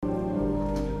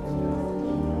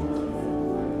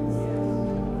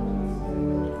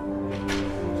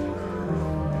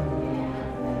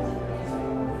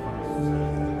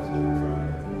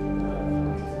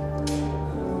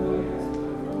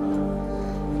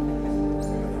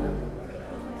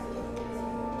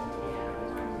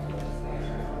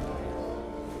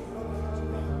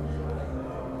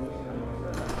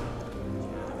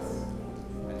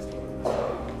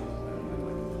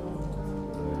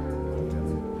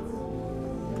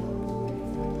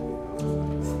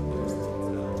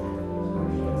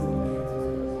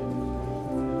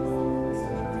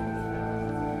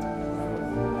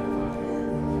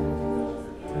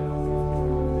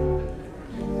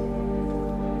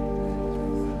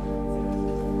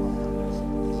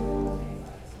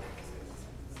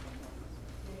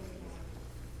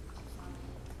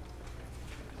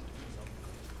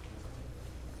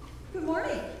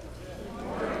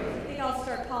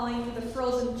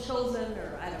chosen,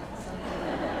 or I don't know, something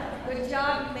like that. Good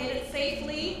job, you made it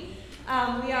safely.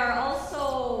 We are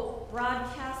also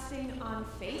broadcasting on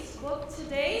Facebook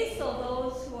today, so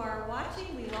those who are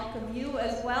watching, we welcome you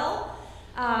as well.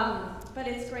 But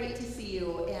it's great to see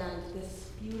you and this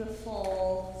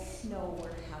beautiful snow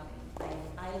we're having.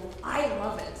 I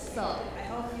love it, so I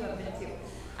hope you have been too.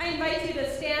 I invite you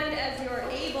to stand as you're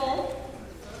able.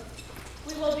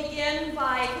 We will begin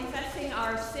by confessing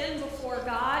our sin before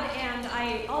God, and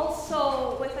I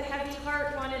also, with a heavy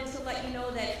heart, wanted to let you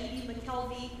know that Edie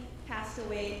McKelvey passed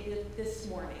away this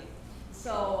morning.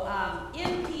 So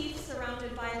in peace,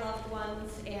 surrounded by loved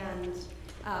ones, and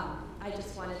I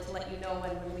just wanted to let you know,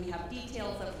 and when we have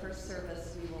details of her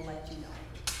service, we will let you know.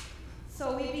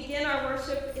 So we begin our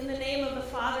worship in the name of the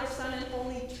Father, Son, and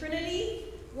Holy Trinity,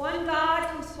 one God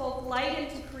who spoke light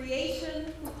into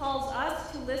creation, who calls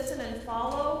us to listen and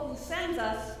follow, who sends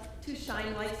us to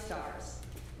shine like stars.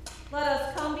 Let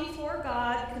us come before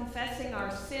God, confessing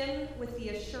our sin with the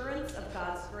assurance of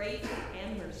God's grace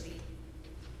and mercy.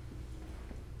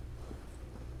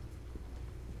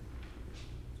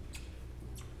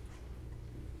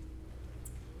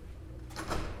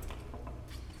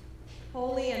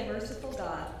 Holy and merciful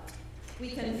God, we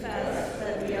confess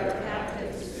that we are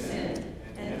captives to sin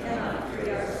and cannot free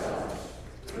ourselves.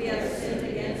 We have sinned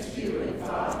against you in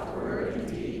thought, word, and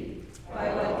deed,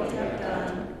 by what we have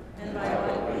done and by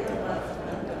what we have left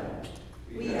undone.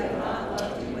 We have not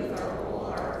loved you with our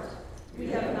whole heart. We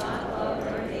have not loved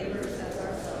our neighbors as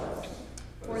ourselves.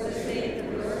 For the sake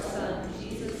of your Son,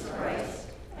 Jesus Christ,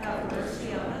 have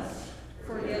mercy on us.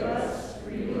 Forgive us,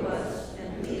 renew us,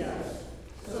 and lead us,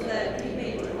 so that we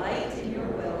may delight in your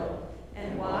will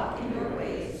and walk in your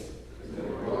ways, to the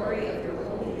glory of your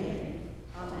holy name.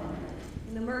 Amen.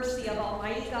 In the mercy of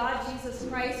Almighty God, Jesus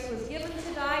Christ was given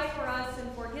to die for us,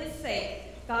 and for his sake,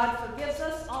 God forgives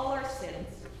us all our sins.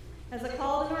 As a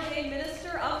called and ordained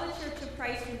minister of the Church of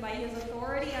Christ, and by his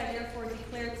authority, I therefore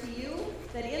declare to you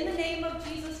that in the name of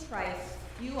Jesus Christ,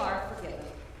 you are forgiven.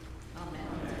 Amen.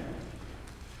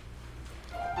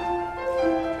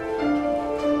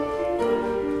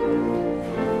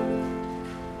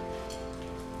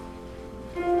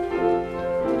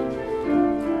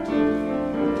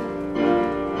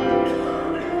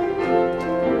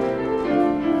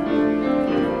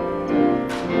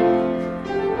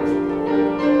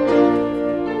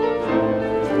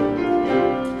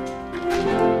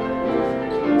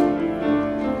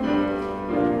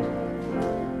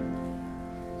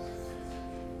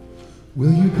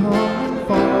 Will you come and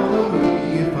follow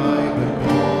me if I but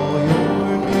call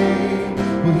your name?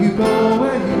 Will you go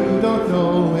where you don't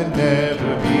know and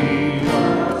never be the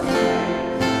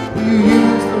same? Will you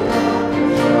use the rock and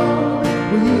show?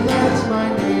 Will you let my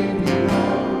name be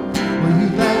known? Will you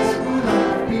let my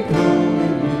life become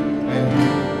in you and you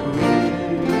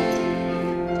in me?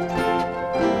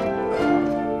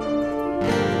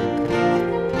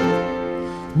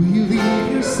 Will you leave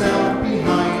yourself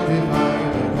behind if I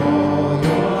but call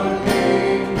your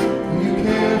name? Will you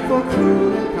care for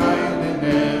cruel and kind and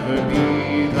never be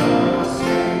the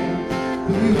same?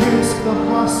 Will you risk the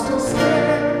hostile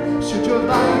snare? Should your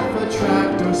life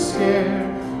attract or scare?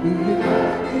 Will you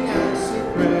let me answer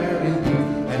prayer in you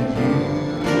and you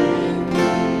in me?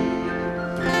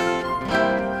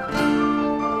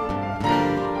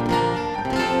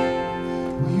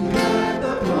 Will you let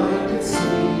the blinded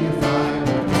see if I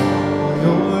will call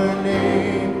your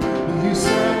name? Will you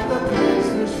set the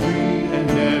prisoners free and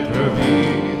never be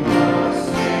the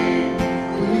same?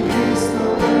 Will you kiss the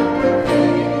leper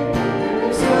feet?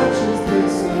 If such as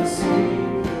this unseen,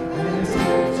 and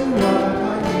take to what I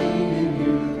need in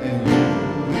you and you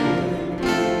in me?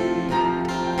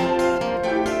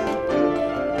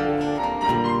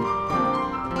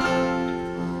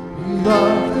 You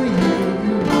love the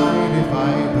you might if I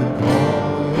but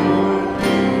call your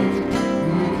name.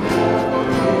 You care for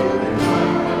good and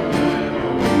kind and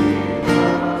never be the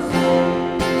same.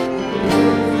 You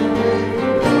live with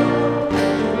love,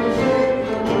 and you take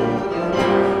the world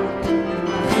alive. You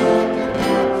accept the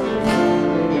captives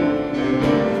and you in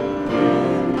me.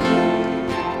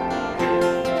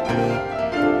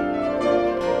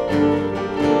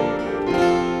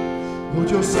 Lord,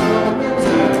 your summons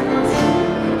echoes true,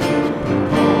 and you can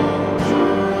call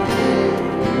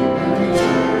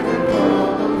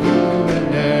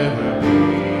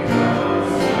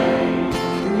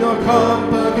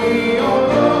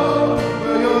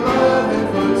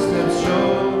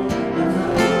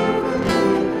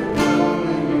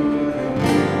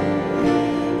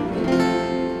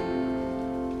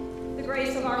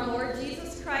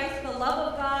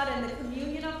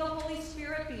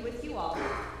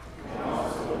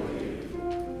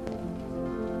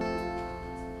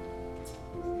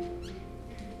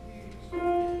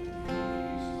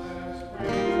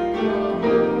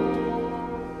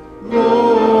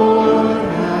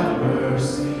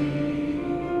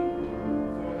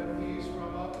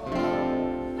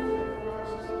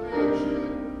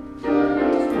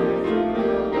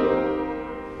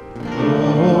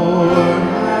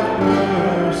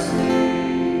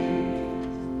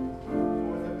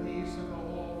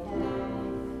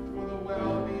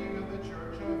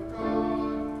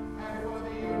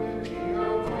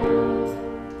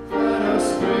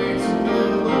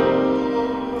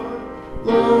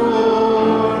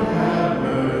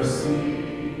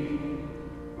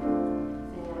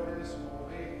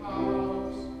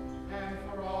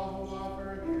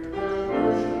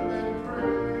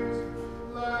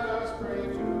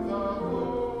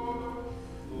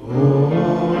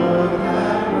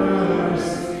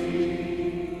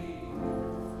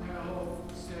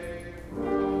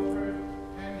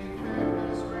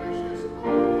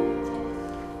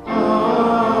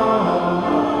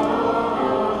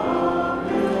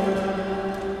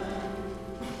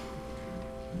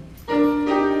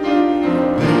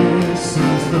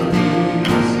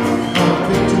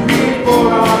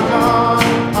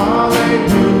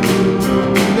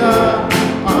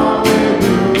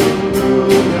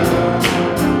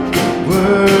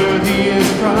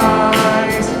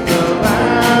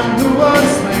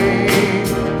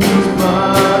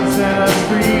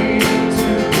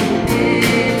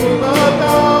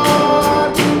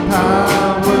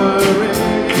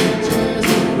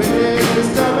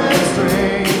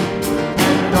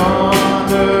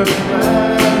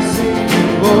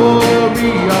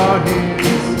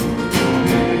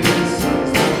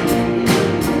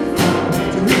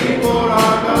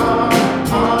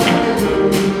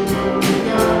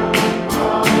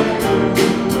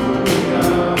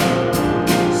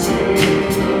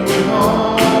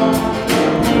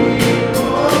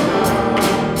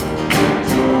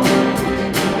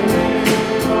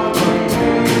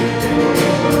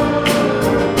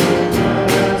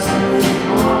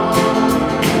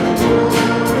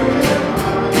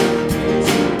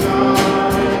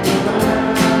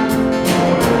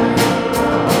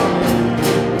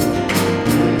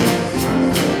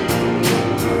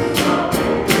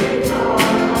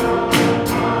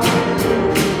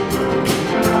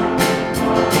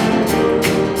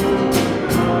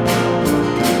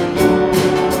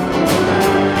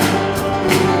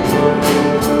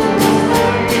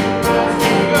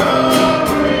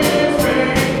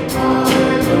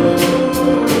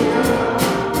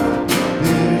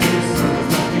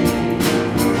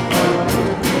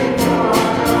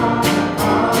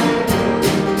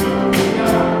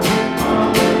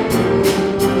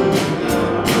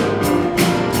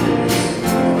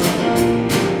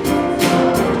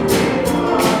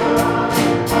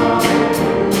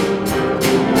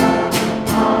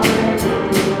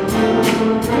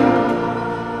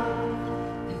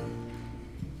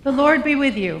The Lord be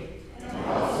with you. And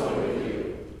also with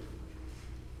you.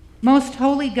 Most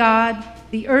holy God,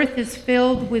 the earth is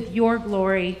filled with your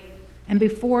glory, and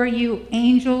before you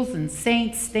angels and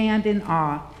saints stand in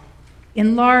awe.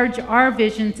 Enlarge our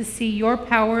vision to see your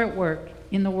power at work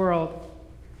in the world,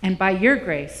 and by your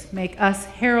grace make us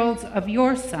heralds of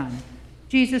your Son,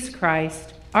 Jesus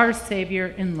Christ, our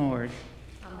Savior and Lord.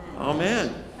 Amen.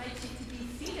 I invite you to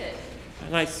be seated.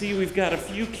 And I see we've got a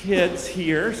few kids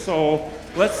here, so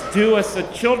let's do us a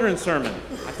children's sermon.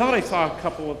 I thought I saw a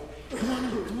couple of... Come on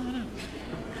up, come on up.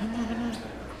 Come on up.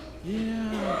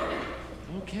 Yeah.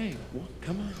 Okay. Well,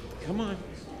 come on.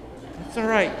 That's all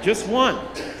right. Just one.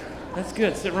 That's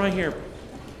good. Sit right here.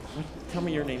 Tell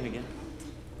me your name again.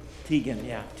 Tegan,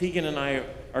 yeah. Tegan and I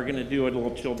are going to do a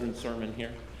little children's sermon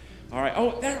here. All right.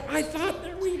 Oh, there, I thought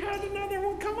there we had another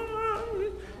one. Come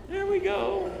on. There we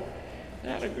go.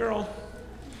 That a girl.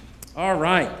 All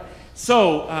right.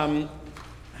 So,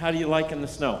 how do you like in the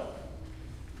snow?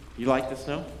 You like the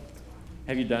snow?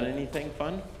 Have you done anything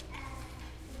fun?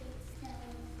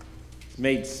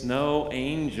 Made snow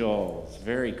angels.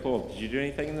 Very cool. Did you do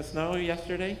anything in the snow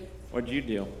yesterday? What did you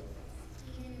do?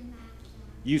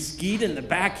 You skied in the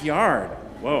backyard.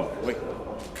 Whoa. Wait.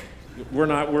 We're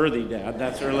not worthy, Dad.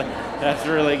 That's really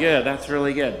good. That's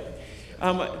really good.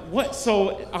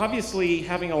 So obviously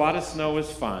having a lot of snow is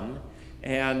fun,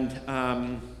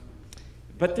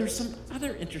 but there's some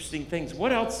other interesting things.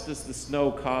 What else does the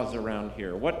snow cause around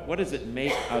here? What does it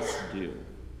make us do?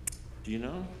 Do you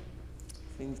know?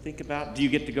 Things to think about. Do you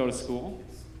get to go to school?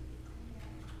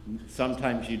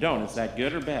 Sometimes you don't. Is that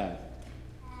good or bad?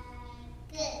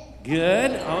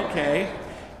 Good? Okay.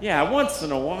 Yeah, once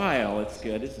in a while it's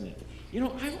good, isn't it? You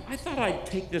know, I thought I'd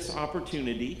take this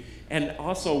opportunity and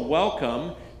also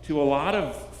welcome to a lot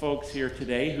of folks here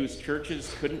today whose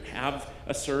churches couldn't have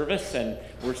a service, and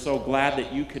we're so glad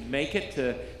that you could make it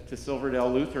to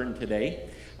Silverdale Lutheran today.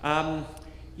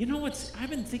 You know I've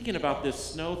been thinking about this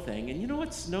snow thing, and you know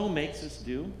what snow makes us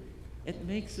do? It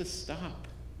makes us stop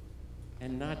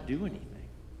and not do anything.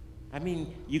 I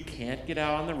mean, you can't get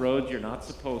out on the roads. You're not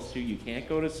supposed to. You can't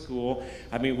go to school.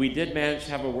 I mean, we did manage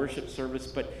to have a worship service,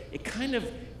 but it kind of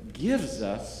gives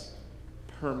us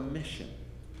permission.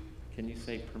 Can you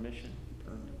say permission?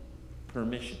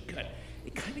 Permission. Good.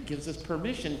 It kind of gives us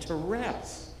permission to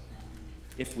rest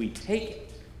if we take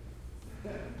it.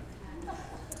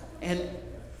 And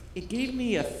it gave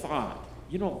me a thought.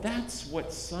 You know, that's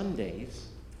what Sundays,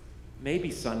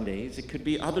 maybe Sundays, it could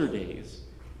be other days,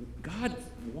 God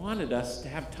wanted us to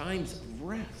have times of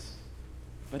rest.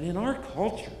 But in our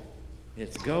culture,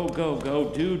 it's go, go,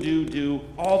 go, do,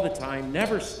 all the time,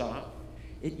 never stop.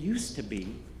 It used to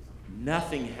be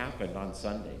nothing happened on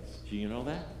Sundays. Do you know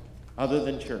that? Other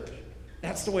than church.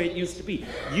 That's the way it used to be.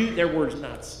 There were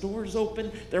not stores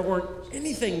open. There weren't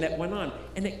anything that went on.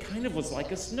 And it kind of was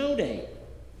like a snow day.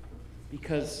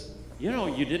 Because, you know,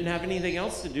 you didn't have anything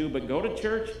else to do but go to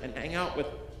church and hang out with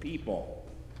people.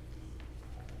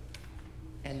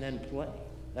 And then play.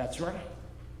 That's right.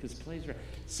 Because play's right.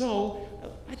 So,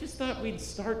 I just thought we'd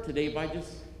start today by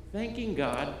just thanking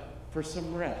God for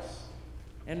some rest.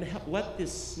 And let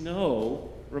this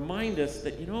snow remind us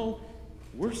that, you know,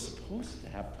 we're supposed to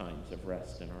have times of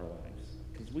rest in our lives.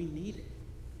 Because we need it.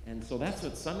 And so that's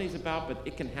what Sunday's about, but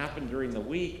it can happen during the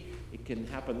week. It can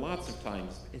happen lots of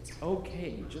times. It's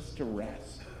okay just to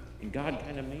rest. And God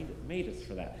kind of made us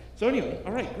for that. So anyway,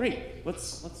 all right, great.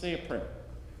 Let's say a prayer.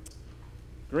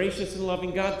 Gracious and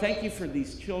loving God, thank you for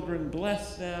these children.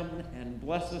 Bless them and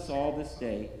bless us all this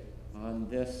day on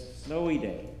this snowy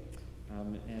day.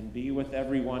 And be with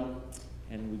everyone.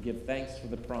 And we give thanks for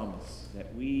the promise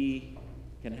that we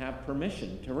can have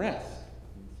permission to rest.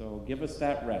 And so give us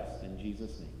that rest in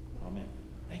Jesus' name. Amen.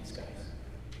 Thanks, guys.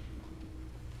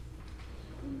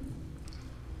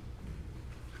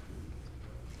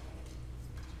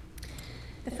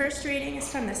 The first reading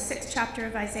is from the 6th chapter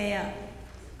of Isaiah.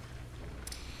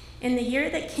 In the year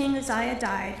that King Uzziah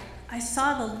died, I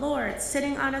saw the Lord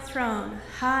sitting on a throne,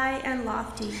 high and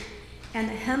lofty, and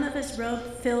the hem of his robe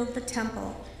filled the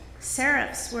temple.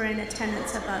 Seraphs were in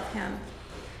attendance above him.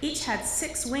 Each had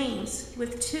 6 wings.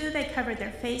 With 2 they covered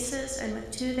their faces, and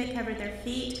with 2 they covered their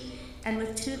feet, and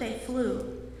with 2 they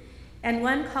flew. And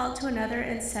one called to another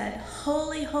and said,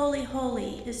 Holy, holy,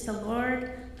 holy is the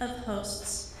Lord of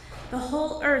hosts. The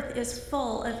whole earth is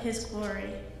full of his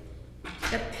glory.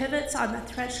 The pivots on the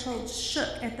threshold shook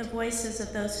at the voices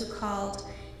of those who called,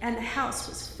 and the house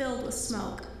was filled with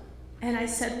smoke. And I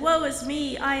said, Woe is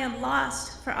me, I am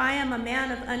lost, for I am a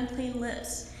man of unclean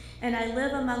lips, and I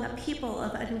live among a people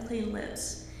of unclean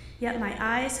lips. Yet my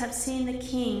eyes have seen the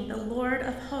King, the Lord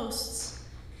of hosts.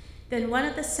 Then one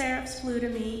of the seraphs flew to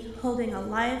me, holding a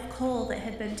live coal that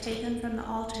had been taken from the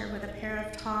altar with a pair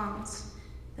of tongs.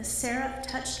 The seraph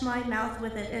touched my mouth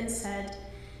with it and said,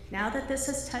 "Now that this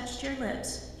has touched your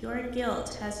lips, your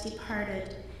guilt has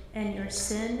departed, and your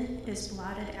sin is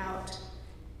blotted out."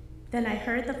 Then I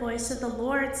heard the voice of the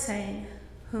Lord saying,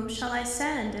 "Whom shall I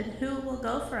send, and who will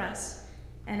go for us?"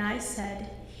 And I said,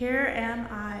 "Here am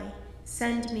I,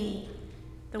 send me."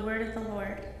 The word of the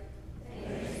Lord.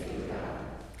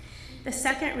 The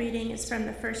second reading is from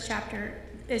the first chapter,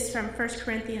 is from 1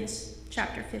 Corinthians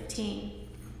chapter 15.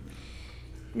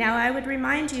 Now I would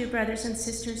remind you, brothers and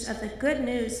sisters, of the good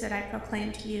news that I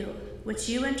proclaimed to you, which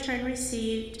you in turn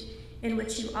received, in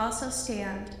which you also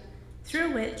stand,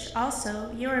 through which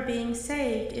also you are being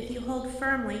saved if you hold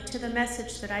firmly to the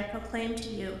message that I proclaimed to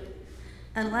you,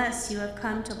 unless you have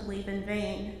come to believe in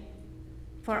vain.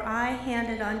 For I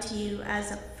handed on to you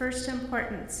as of first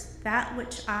importance that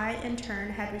which I in turn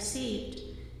had received,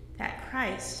 that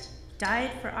Christ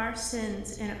died for our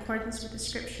sins in accordance with the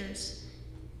Scriptures,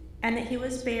 and that he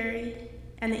was buried,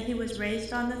 and that he was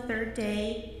raised on the third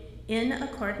day in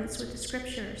accordance with the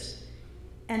Scriptures,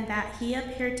 and that he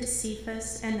appeared to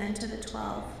Cephas and then to the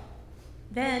 12.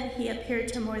 Then he appeared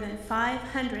to more than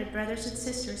 500 brothers and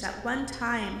sisters at one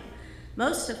time,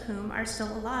 most of whom are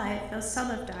still alive, though some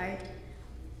have died.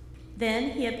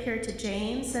 Then he appeared to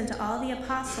James and to all the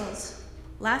apostles.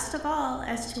 Last of all,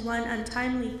 as to one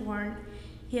untimely born,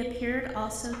 he appeared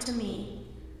also to me.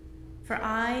 For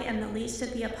I am the least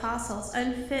of the apostles,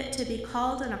 unfit to be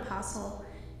called an apostle,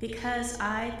 because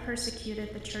I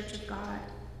persecuted the church of God.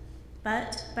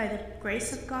 But by the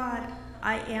grace of God,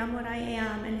 I am what I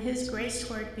am, and his grace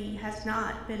toward me has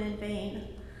not been in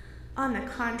vain. On the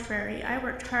contrary, I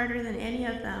worked harder than any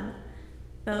of them,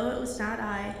 though it was not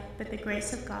I, but the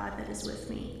grace of God that is with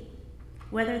me.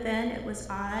 Whether then it was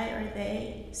I or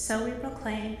they, so we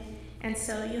proclaim, and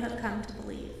so you have come to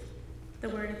believe. The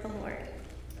word of the Lord.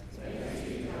 Thanks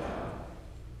be to God.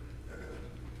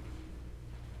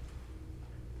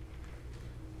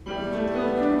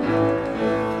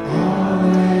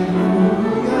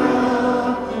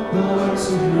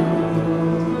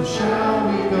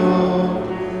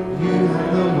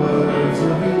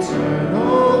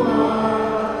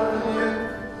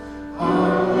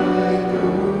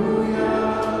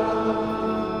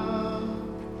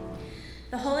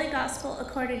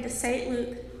 According to St.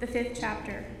 Luke, the 5th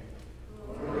chapter.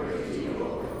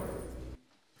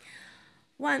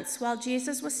 Once, while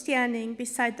Jesus was standing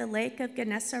beside the lake of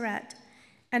Gennesaret,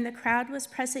 and the crowd was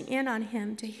pressing in on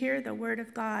him to hear the word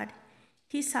of God,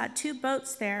 he saw 2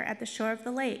 boats there at the shore of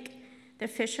the lake. The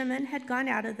fishermen had gone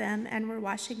out of them and were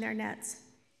washing their nets.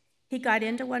 He got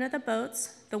into one of the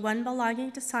boats, the one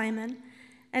belonging to Simon,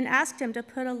 and asked him to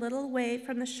put a little way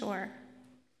from the shore.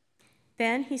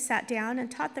 Then he sat down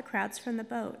and taught the crowds from the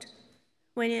boat.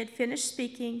 When he had finished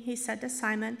speaking, he said to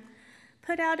Simon,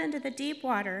 "Put out into the deep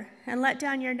water and let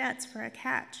down your nets for a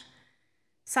catch."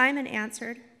 Simon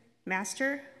answered,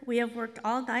 "Master, we have worked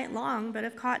all night long, but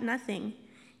have caught nothing.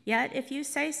 Yet if you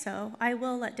say so, I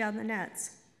will let down the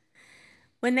nets."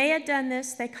 When they had done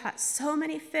this, they caught so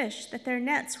many fish that their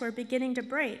nets were beginning to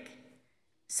break.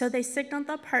 So they signaled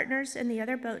the partners in the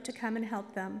other boat to come and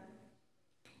help them.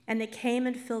 And they came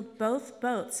and filled both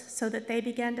boats so that they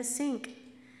began to sink.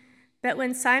 But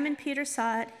when Simon Peter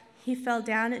saw it, he fell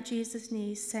down at Jesus'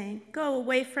 knees, saying, "Go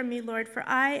away from me, Lord, for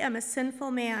I am a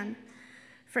sinful man."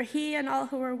 For he and all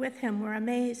who were with him were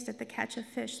amazed at the catch of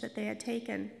fish that they had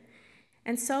taken.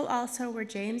 And so also were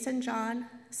James and John,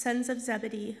 sons of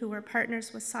Zebedee, who were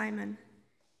partners with Simon.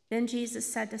 Then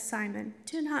Jesus said to Simon,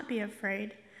 "Do not be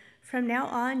afraid. From now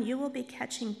on you will be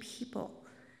catching people."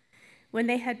 When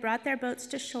they had brought their boats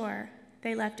to shore,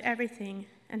 they left everything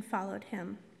and followed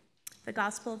him. The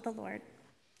Gospel of the Lord.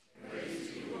 Praise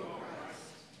to you, O Christ.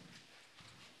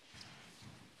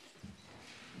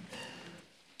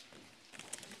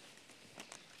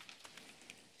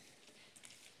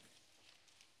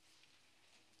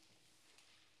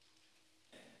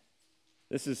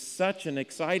 This is such an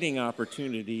exciting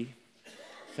opportunity,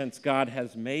 since God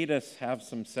has made us have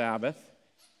some Sabbath,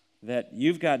 that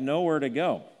you've got nowhere to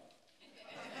go.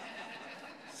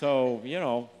 So,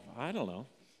 I don't know,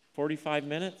 45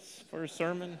 minutes for a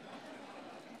sermon?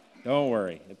 Don't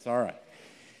worry, it's all right.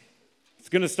 It's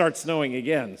going to start snowing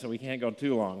again, so we can't go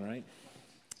too long, right?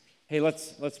 Hey,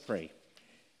 let's pray.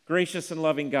 Gracious and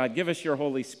loving God, give us your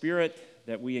Holy Spirit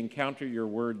that we encounter your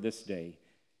word this day.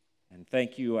 And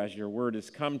thank you as your word has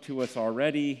come to us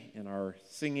already in our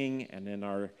singing and in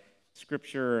our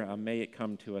scripture. May it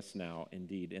come to us now,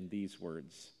 indeed, in these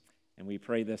words. And we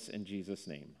pray this in Jesus'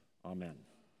 name. Amen.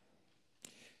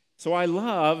 So I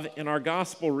love in our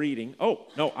gospel reading. Oh,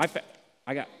 no, I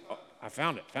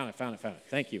found it.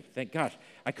 Thank you. Thank gosh.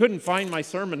 I couldn't find my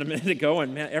sermon a minute ago,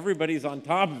 and man, everybody's on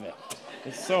top of it.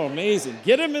 It's so amazing.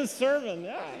 Get him his sermon.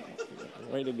 Yeah.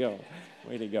 Way to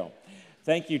go.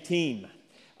 Thank you, team.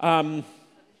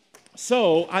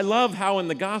 So I love how in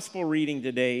the gospel reading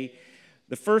today,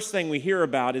 the first thing we hear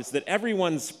about is that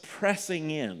everyone's pressing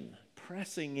in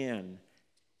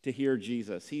to hear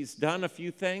Jesus. He's done a few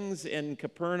things in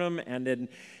Capernaum and in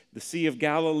the Sea of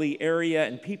Galilee area,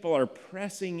 and people are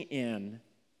pressing in.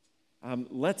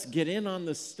 Let's get in on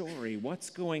the story.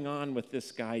 What's going on with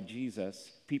this guy,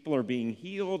 Jesus? People are being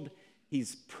healed.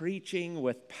 He's preaching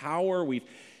with power.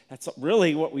 That's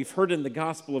really what we've heard in the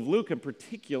Gospel of Luke in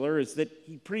particular, is that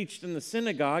he preached in the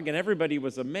synagogue and everybody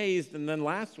was amazed. And then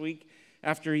last week,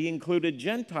 after he included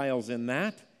Gentiles in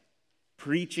that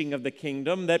preaching of the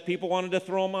kingdom, that people wanted to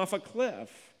throw him off a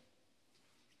cliff.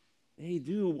 They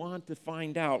do want to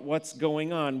find out what's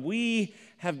going on. We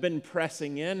have been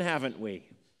pressing in, haven't we?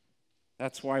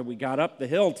 That's why we got up the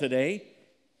hill today,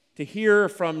 to hear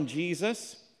from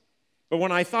Jesus. But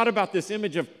when I thought about this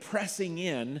image of pressing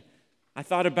in, I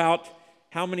thought about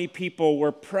how many people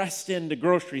were pressed into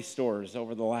grocery stores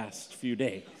over the last few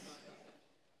days.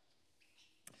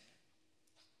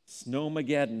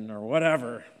 Snowmageddon or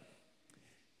whatever.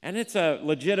 And it's a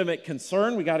legitimate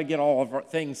concern. We got to get all of our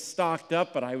things stocked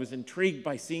up, but I was intrigued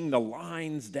by seeing the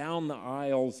lines down the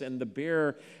aisles and the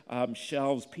bare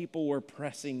shelves. People were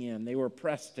pressing in. They were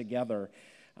pressed together.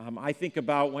 I think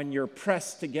about when you're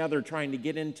pressed together trying to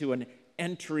get into an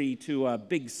entry to a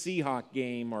big Seahawk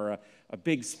game or a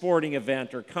big sporting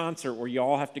event or concert where you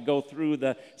all have to go through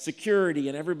the security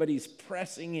and everybody's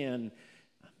pressing in.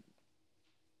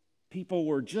 People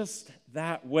were just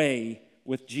that way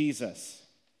with Jesus.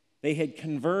 They had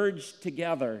converged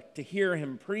together to hear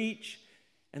him preach.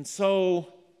 And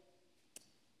so,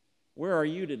 where are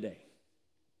you today?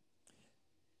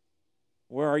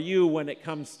 Where are you when it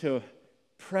comes to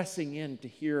pressing in to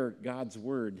hear God's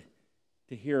word,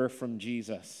 to hear from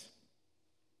Jesus?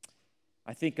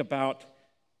 I think about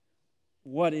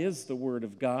what is the word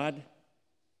of God?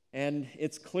 And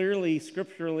it's clearly,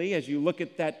 scripturally, as you look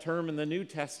at that term in the New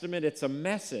Testament, it's a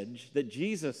message that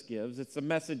Jesus gives. It's a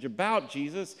message about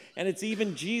Jesus, and it's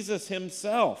even Jesus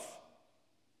himself.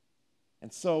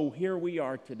 And so here we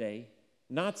are today,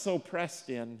 not so pressed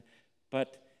in,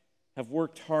 but have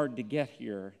worked hard to get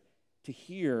here, to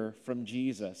hear from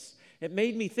Jesus. It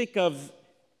made me think of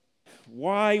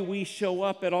why we show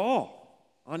up at all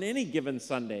on any given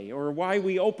Sunday, or why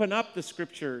we open up the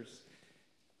scriptures.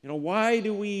 You know, why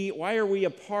are we a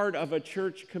part of a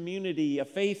church community, a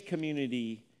faith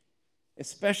community,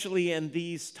 especially in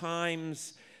these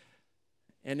times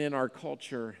and in our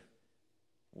culture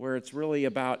where it's really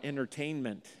about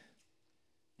entertainment?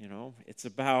 You know, it's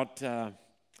about,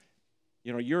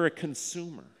 you're a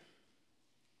consumer.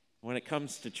 When it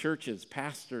comes to churches,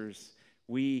 pastors,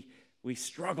 we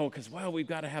struggle because, we've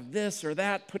got to have this or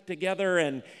that put together,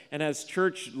 and as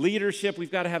church leadership,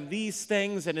 we've got to have these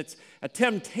things, and it's a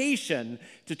temptation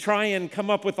to try and come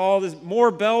up with all this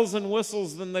more bells and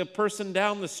whistles than the person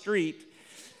down the street,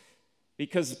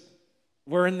 because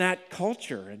we're in that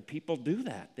culture, and people do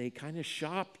that. They kind of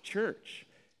shop church.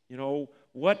 You know,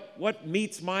 what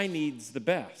meets my needs the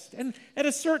best? And at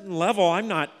a certain level, I'm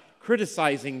not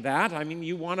criticizing that. I mean,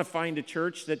 you want to find a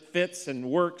church that fits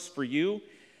and works for you.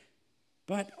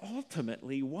 But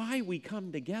ultimately, why we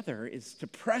come together is to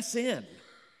press in,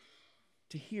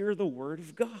 to hear the word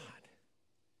of God.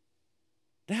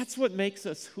 That's what makes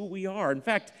us who we are. In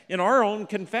fact, in our own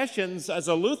confessions as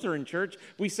a Lutheran church,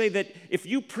 we say that if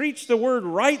you preach the word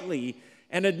rightly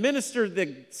and administer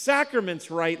the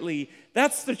sacraments rightly,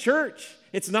 that's the church.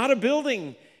 It's not a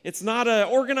building. It's not an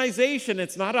organization.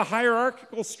 It's not a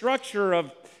hierarchical structure of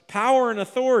power and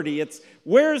authority. It's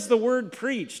where's the word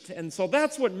preached? And so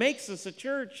that's what makes us a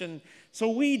church. And so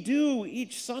we do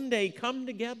each Sunday come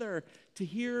together to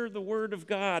hear the word of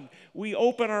God. We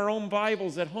open our own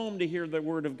Bibles at home to hear the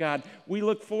word of God. We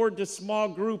look forward to small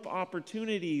group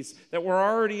opportunities that we're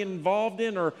already involved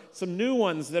in, or some new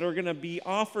ones that are going to be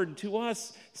offered to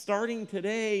us starting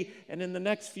today and in the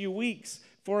next few weeks,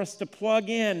 for us to plug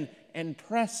in and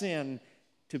press in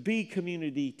to be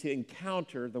community, to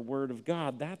encounter the word of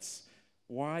God. That's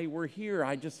why we're here.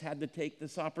 I just had to take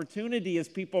this opportunity as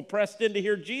people pressed in to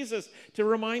hear Jesus to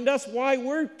remind us why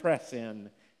we're pressed in.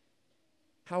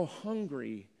 How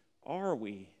hungry are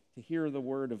we to hear the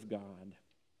word of God?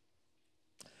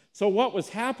 So what was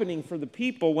happening for the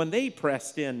people when they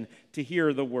pressed in to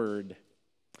hear the word?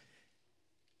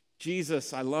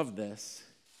 Jesus, I love this.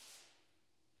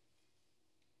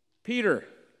 Peter,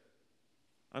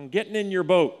 I'm getting in your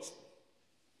boat.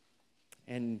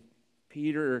 And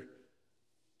Peter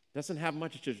doesn't have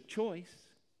much of a choice.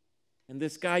 And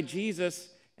this guy, Jesus,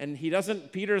 and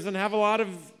Peter doesn't have a lot of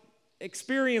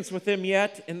experience with him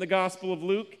yet in the Gospel of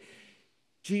Luke.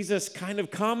 Jesus kind of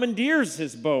commandeers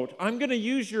his boat. I'm going to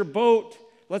use your boat.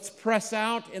 Let's press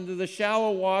out into the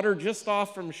shallow water just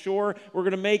off from shore. We're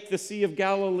going to make the Sea of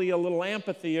Galilee a little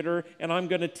amphitheater, and I'm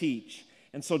going to teach.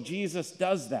 And so Jesus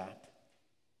does that.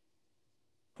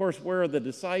 Of course, where are the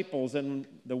disciples and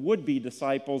the would-be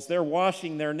disciples? They're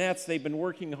washing their nets. They've been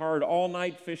working hard all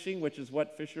night fishing, which is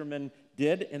what fishermen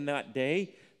did in that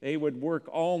day. They would work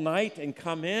all night and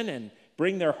come in and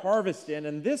bring their harvest in.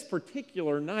 And this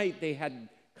particular night, they had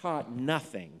caught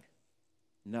nothing.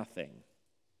 Nothing.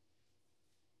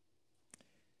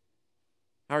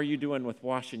 How are you doing with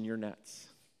washing your nets?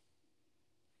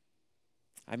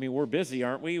 I mean, we're busy,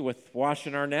 aren't we, with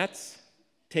washing our nets?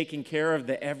 Taking care of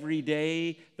the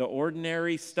everyday, the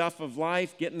ordinary stuff of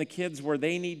life, getting the kids where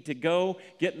they need to go,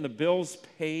 getting the bills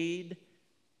paid,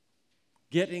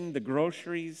 getting the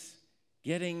groceries,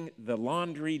 getting the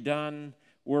laundry done.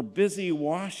 We're busy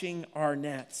washing our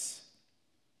nets.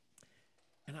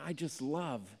 And I just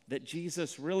love that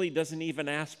Jesus really doesn't even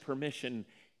ask permission.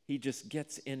 He just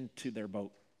gets into their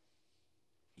boat.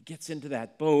 He gets into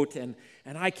that boat, and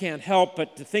I can't help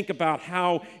but to think about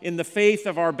how in the faith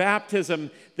of our baptism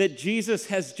that Jesus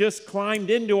has just climbed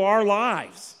into our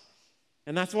lives.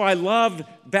 And that's why I love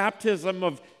baptism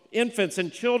of infants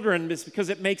and children, is because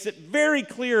it makes it very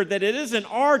clear that it isn't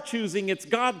our choosing, it's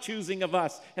God choosing of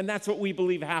us. And that's what we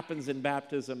believe happens in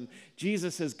baptism.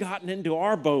 Jesus has gotten into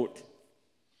our boat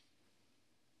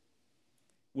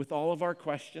with all of our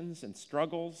questions and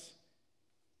struggles.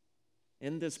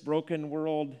 In this broken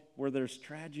world where there's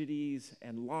tragedies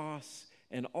and loss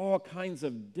and all kinds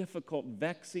of difficult,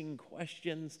 vexing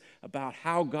questions about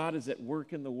how God is at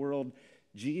work in the world,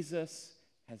 Jesus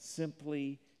has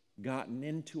simply gotten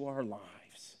into our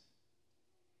lives.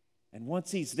 And once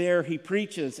he's there, he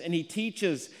preaches and he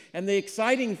teaches. And the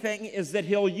exciting thing is that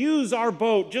he'll use our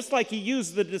boat, just like he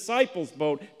used the disciples'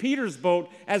 boat, Peter's boat,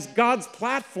 as God's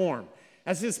platform,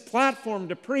 as his platform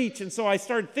to preach. And so I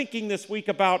started thinking this week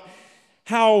about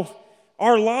how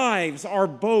our lives, our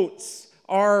boats,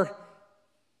 our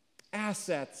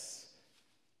assets,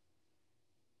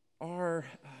 our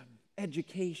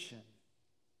education,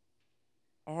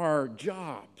 our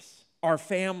jobs, our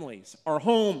families, our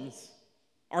homes,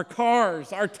 our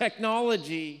cars, our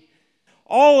technology,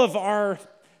 all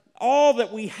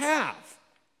that we have,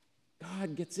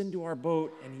 God gets into our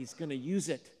boat and he's going to use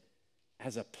it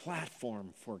as a platform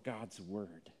for God's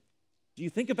word. Do you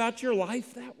think about your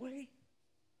life that way?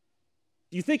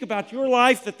 Do you think about your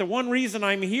life that the one reason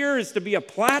I'm here is to be a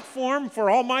platform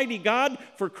for Almighty God,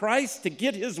 for Christ, to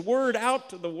get his word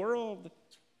out to the world?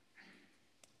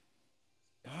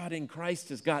 God in Christ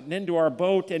has gotten into our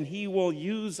boat, and he will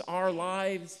use our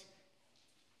lives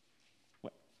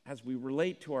as we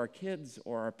relate to our kids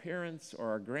or our parents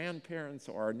or our grandparents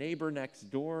or our neighbor next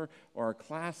door or our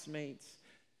classmates,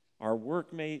 our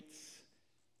workmates,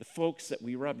 the folks that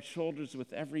we rub shoulders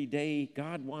with every day.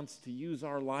 God wants to use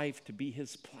our life to be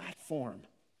his platform.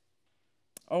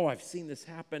 Oh, I've seen this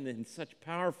happen in such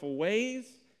powerful ways.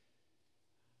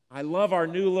 I love our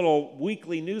new little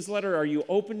weekly newsletter. Are you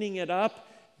opening it up?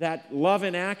 That Love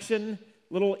in Action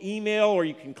little email, or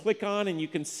you can click on and you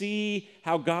can see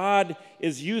how God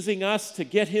is using us to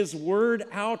get his word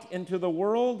out into the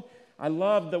world. I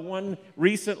love the one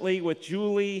recently with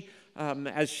Julie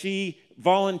as she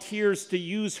volunteers to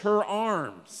use her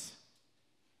arms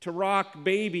to rock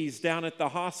babies down at the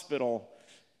hospital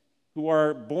who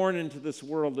are born into this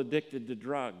world addicted to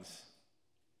drugs.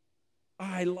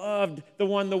 I loved the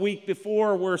one the week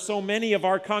before where so many of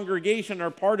our congregation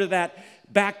are part of that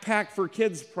Backpack for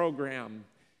Kids program.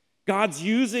 God's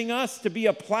using us to be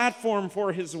a platform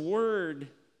for his word.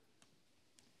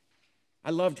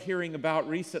 I loved hearing about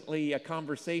recently a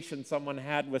conversation someone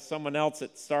had with someone else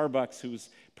at Starbucks who's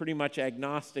pretty much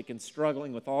agnostic and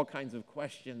struggling with all kinds of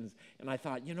questions. And I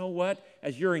thought, you know what?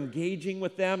 As you're engaging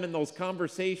with them in those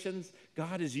conversations,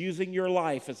 God is using your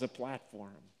life as a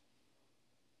platform.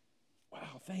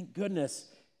 Wow, thank goodness.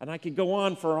 And I could go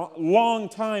on for a long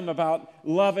time about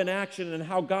love in action and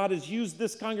how God has used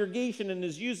this congregation and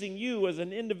is using you as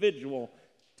an individual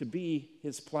to be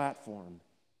his platform.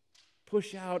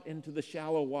 Push out into the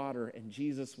shallow water and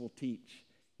Jesus will teach.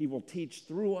 He will teach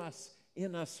through us,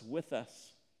 in us, with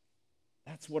us.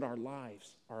 That's what our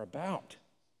lives are about.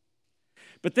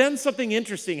 But then something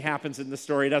interesting happens in the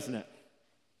story, doesn't it?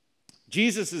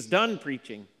 Jesus is done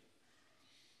preaching.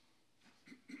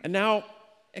 And now,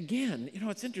 again,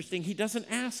 it's interesting. He doesn't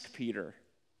ask Peter.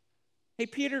 Hey,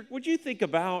 Peter, would you think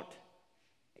about,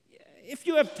 if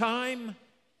you have time,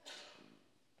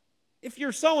 if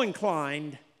you're so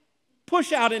inclined,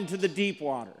 push out into the deep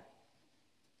water.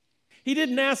 He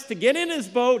didn't ask to get in his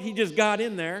boat, he just got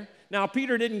in there. Now,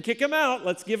 Peter didn't kick him out,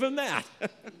 let's give him that.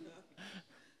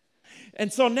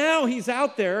 And so now he's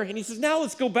out there, and he says, now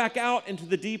let's go back out into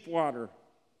the deep water.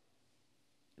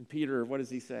 And Peter, what does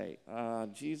he say?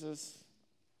 Jesus,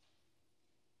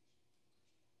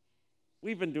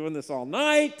 we've been doing this all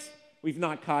night. We've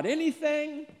not caught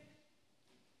anything.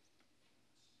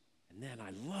 And then I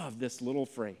love this little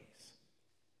phrase.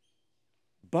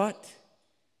 But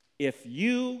if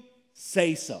you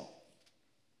say so.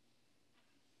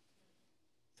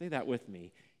 Say that with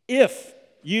me. If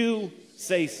you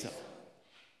say so.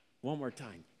 One more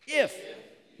time. If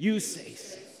you say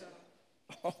so.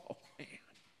 Oh, man.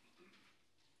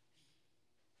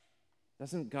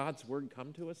 Doesn't God's word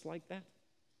come to us like that?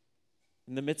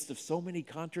 In the midst of so many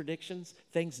contradictions,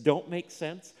 things don't make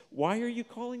sense. Why are you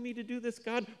calling me to do this,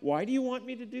 God? Why do you want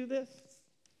me to do this?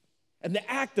 And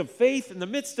the act of faith in the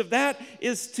midst of that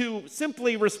is to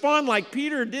simply respond like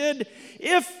Peter did.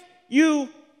 If you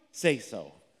say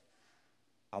so,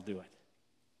 I'll do it.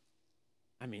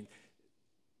 I mean,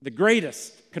 the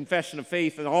greatest confession of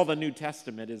faith in all the New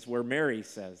Testament is where Mary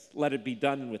says, let it be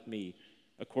done with me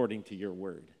according to your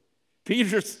word.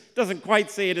 Peter doesn't quite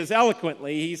say it as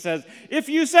eloquently. He says, if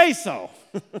you say so.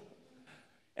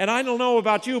 And I don't know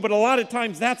about you, but a lot of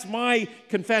times that's my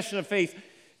confession of faith.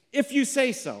 If you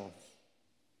say so.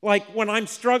 Like when I'm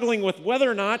struggling with whether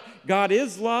or not God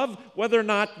is love, whether or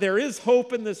not there is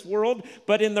hope in this world,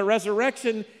 but in the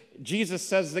resurrection, Jesus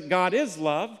says that God is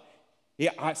love.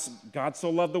 God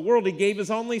so loved the world, he gave his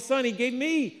only son. He gave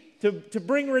me to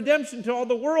bring redemption to all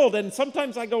the world. And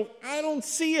sometimes I go, I don't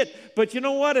see it. But you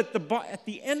know what? At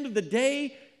the end of the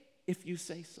day, if you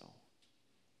say so.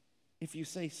 If you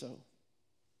say so.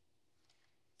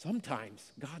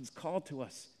 Sometimes God's call to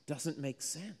us doesn't make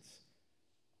sense.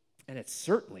 And it's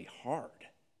certainly hard.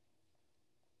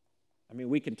 I mean,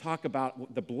 we can talk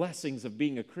about the blessings of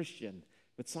being a Christian,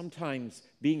 but sometimes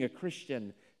being a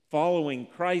Christian, following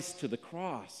Christ to the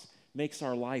cross, makes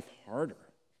our life harder,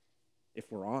 if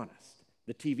we're honest.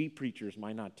 The TV preachers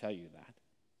might not tell you that.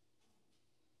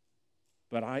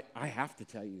 But I have to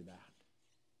tell you that.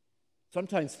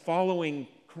 Sometimes following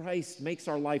Christ makes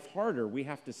our life harder. We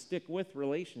have to stick with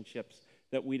relationships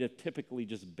that we'd have typically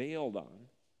just bailed on.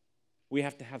 We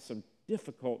have to have some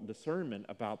difficult discernment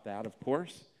about that, of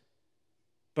course.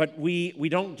 But we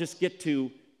don't just get to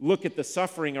look at the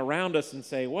suffering around us and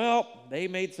say, well, they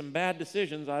made some bad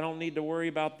decisions. I don't need to worry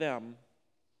about them.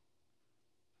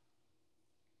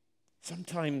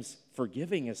 Sometimes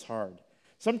forgiving is hard.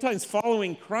 Sometimes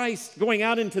following Christ, going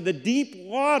out into the deep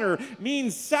water,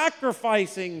 means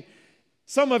sacrificing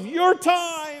some of your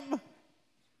time.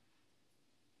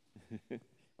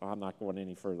 I'm not going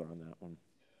any further on that one.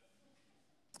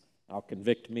 I'll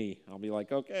convict me. I'll be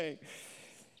like, okay.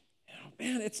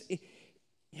 Man,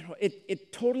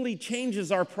 it totally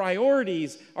changes our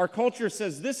priorities. Our culture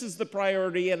says this is the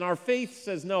priority, and our faith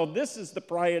says, no, this is the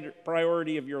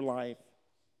priority of your life.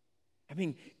 I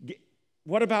mean,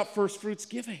 what about first fruits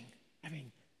giving? I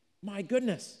mean, my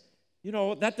goodness,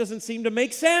 that doesn't seem to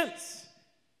make sense.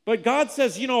 But God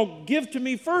says, give to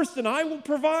me first and I will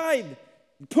provide.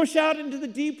 Push out into the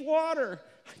deep water.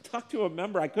 I talked to a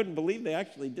member, I couldn't believe they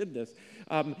actually did this,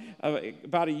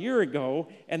 about a year ago,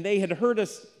 and they had heard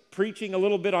us preaching a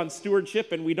little bit on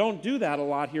stewardship, and we don't do that a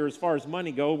lot here as far as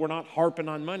money go. We're not harping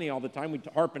on money all the time. We're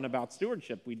harping about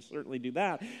stewardship. We'd certainly do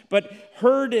that. But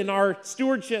heard in our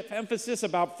stewardship emphasis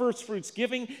about first fruits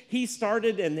giving, he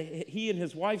and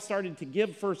his wife started to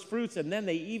give first fruits, and then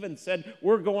they even said,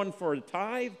 we're going for a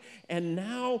tithe. And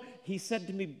now he said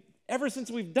to me, ever since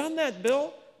we've done that,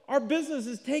 Bill, our business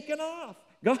has taken off.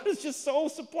 God has just so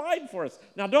supplied for us.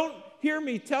 Now, don't hear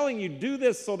me telling you do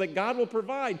this so that God will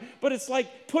provide, but it's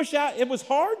like push out. It was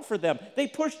hard for them. They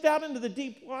pushed out into the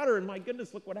deep water, and my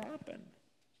goodness, look what happened.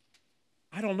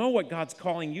 I don't know what God's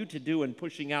calling you to do in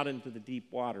pushing out into the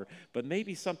deep water, but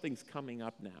maybe something's coming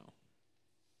up now.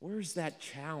 Where's that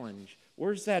challenge?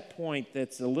 Where's that point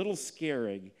that's a little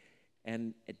scary,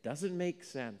 and it doesn't make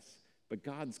sense, but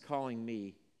God's calling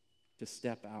me to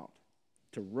step out,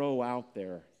 to row out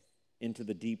there into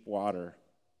the deep water.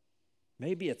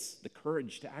 Maybe it's the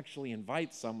courage to actually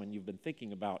invite someone you've been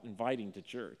thinking about inviting to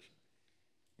church.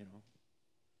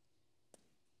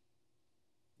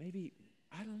 Maybe,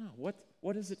 I don't know,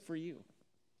 what is it for you?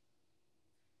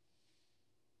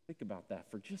 Think about that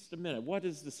for just a minute. What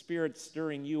is the Spirit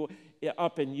stirring you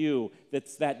up in you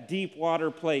that's that deep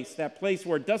water place, that place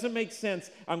where it doesn't make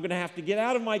sense? I'm going to have to get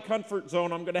out of my comfort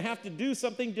zone. I'm going to have to do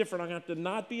something different. I'm going to have to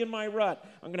not be in my rut.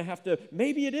 I'm going to have to,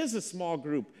 maybe it is a small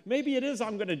group. Maybe it is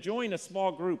I'm going to join a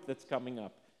small group that's coming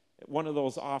up. One of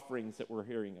those offerings that we're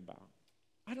hearing about.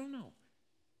 I don't know.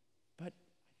 But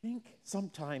I think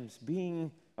sometimes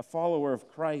being a follower of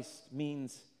Christ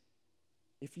means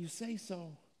if you say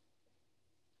so,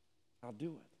 I'll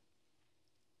do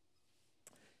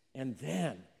it. And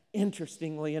then,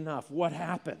 interestingly enough, what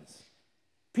happens?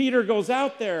 Peter goes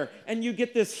out there, and you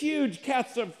get this huge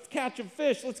catch of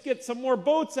fish. Let's get some more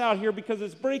boats out here because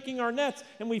it's breaking our nets.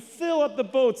 And we fill up the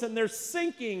boats, and they're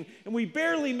sinking, and we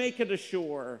barely make it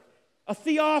ashore. A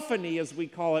theophany, as we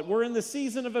call it. We're in the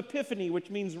season of Epiphany, which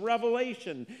means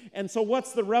revelation. And so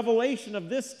what's the revelation of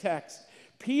this text?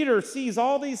 Peter sees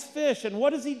all these fish, and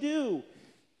what does he do?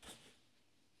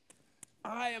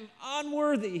 I am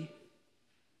unworthy.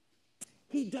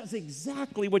 He does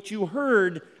exactly what you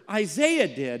heard Isaiah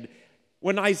did.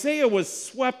 When Isaiah was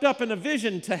swept up in a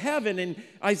vision to heaven, and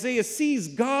Isaiah sees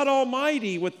God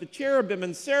Almighty with the cherubim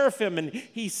and seraphim, and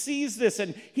he sees this,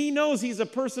 and he knows he's a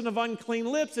person of unclean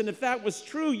lips, and if that was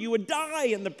true, you would die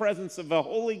in the presence of a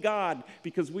holy God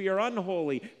because we are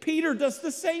unholy. Peter does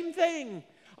the same thing.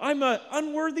 I'm an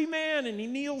unworthy man, and he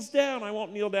kneels down. I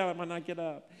won't kneel down, I might not get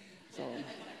up.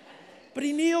 But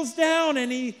he kneels down,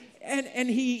 and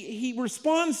he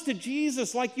responds to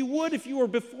Jesus like you would if you were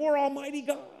before Almighty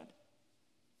God.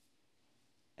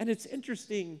 And it's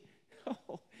interesting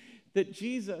that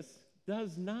Jesus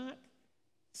does not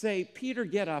say, Peter,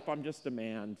 get up, I'm just a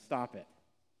man, stop it.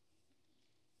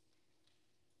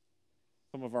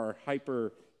 Some of our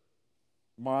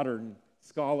hyper-modern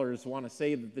scholars want to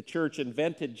say that the church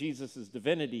invented Jesus'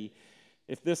 divinity.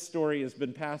 If this story has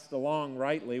been passed along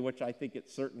rightly, which I think it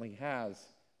certainly has,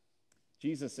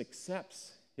 Jesus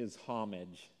accepts his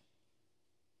homage.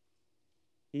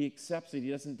 He accepts it. He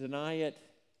doesn't deny it.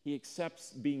 He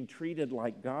accepts being treated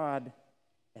like God,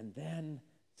 and then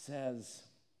says,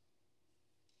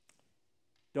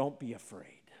 don't be afraid.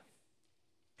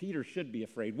 Peter should be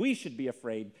afraid. We should be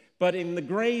afraid. But in the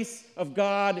grace of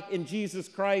God in Jesus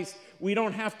Christ, we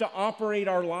don't have to operate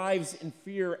our lives in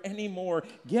fear anymore.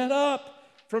 Get up.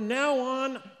 From now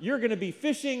on, you're going to be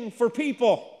fishing for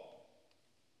people.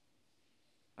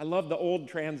 I love the old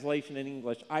translation in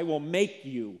English. I will make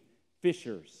you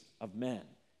fishers of men,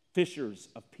 fishers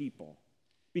of people.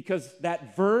 Because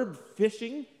that verb,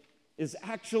 fishing, is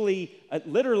actually, it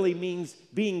literally means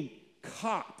being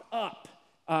caught up,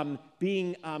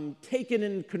 being taken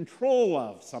in control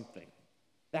of something.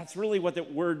 That's really what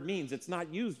that word means. It's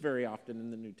not used very often in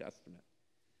the New Testament.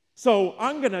 So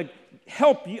I'm going to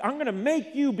help you. I'm going to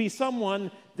make you be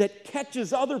someone that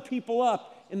catches other people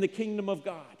up in the kingdom of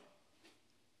God.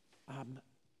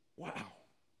 Wow.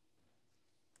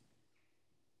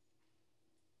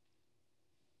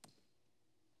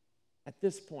 At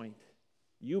this point,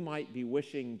 you might be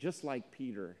wishing, just like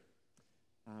Peter,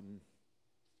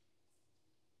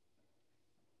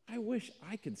 I wish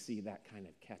I could see that kind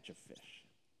of catch of fish.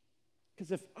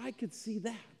 Because if I could see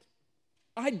that,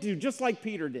 I'd do just like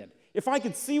Peter did. If I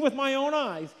could see with my own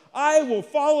eyes, I will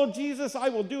follow Jesus. I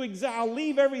will I'll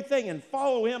leave everything and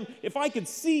follow him. If I could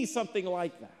see something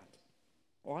like that.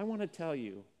 Well, I want to tell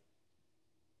you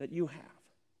that you have.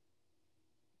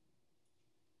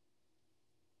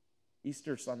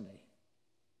 Easter Sunday.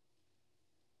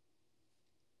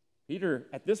 Peter,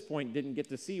 at this point, didn't get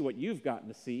to see what you've gotten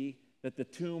to see, that the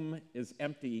tomb is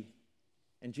empty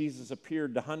and Jesus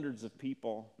appeared to hundreds of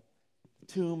people. The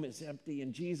tomb is empty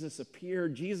and Jesus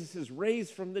appeared. Jesus is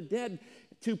raised from the dead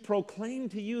to proclaim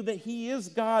to you that he is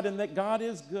God and that God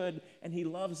is good and he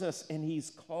loves us and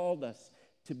he's called us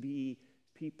to be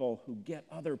people who get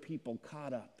other people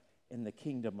caught up in the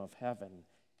kingdom of heaven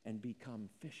and become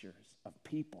fishers of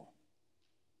people.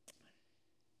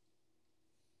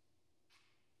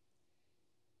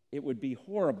 It would be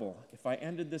horrible if I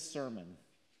ended this sermon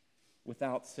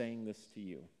without saying this to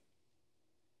you.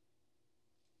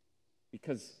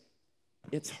 Because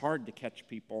it's hard to catch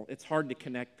people. It's hard to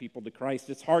connect people to Christ.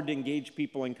 It's hard to engage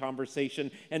people in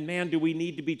conversation. And man, do we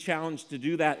need to be challenged to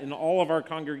do that in all of our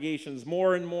congregations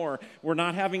more and more. We're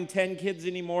not having 10 kids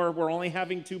anymore. We're only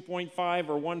having 2.5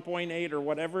 or 1.8 or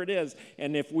whatever it is.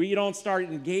 And if we don't start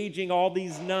engaging all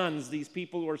these nuns, these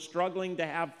people who are struggling to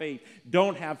have faith,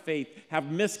 don't have faith,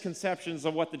 have misconceptions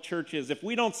of what the church is, if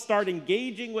we don't start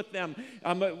engaging with them,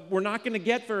 we're not going to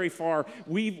get very far.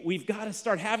 We've got to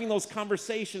start having those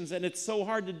conversations, and it's so so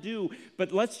hard to do,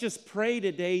 but let's just pray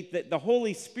today that the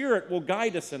Holy Spirit will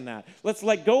guide us in that. Let's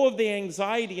let go of the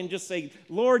anxiety and just say,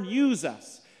 Lord, use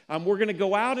us. We're going to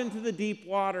go out into the deep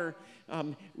water.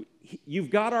 You've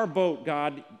got our boat,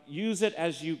 God. Use it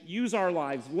as you use our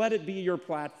lives. Let it be your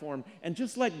platform. And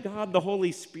just let God, the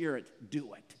Holy Spirit,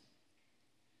 do it.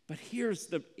 But here's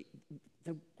the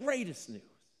greatest news.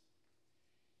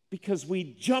 Because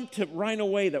we jumped to right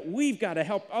away that we've got to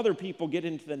help other people get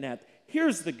into the net.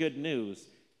 Here's the good news.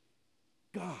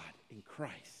 God in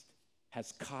Christ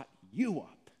has caught you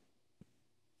up.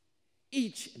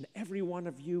 Each and every one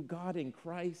of you, God in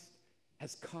Christ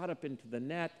has caught up into the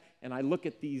net. And I look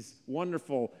at these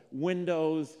wonderful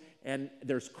windows, and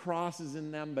there's crosses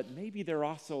in them, but maybe they're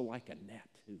also like a net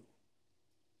too.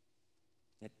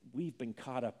 That we've been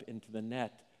caught up into the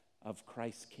net of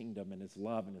Christ's kingdom and his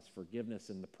love and his forgiveness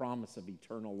and the promise of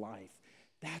eternal life.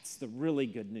 That's the really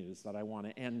good news that I want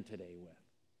to end today with.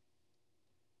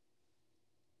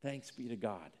 Thanks be to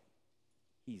God.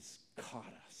 He's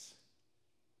caught us.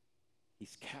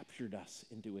 He's captured us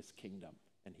into his kingdom,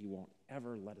 and he won't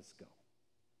ever let us go.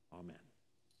 Amen.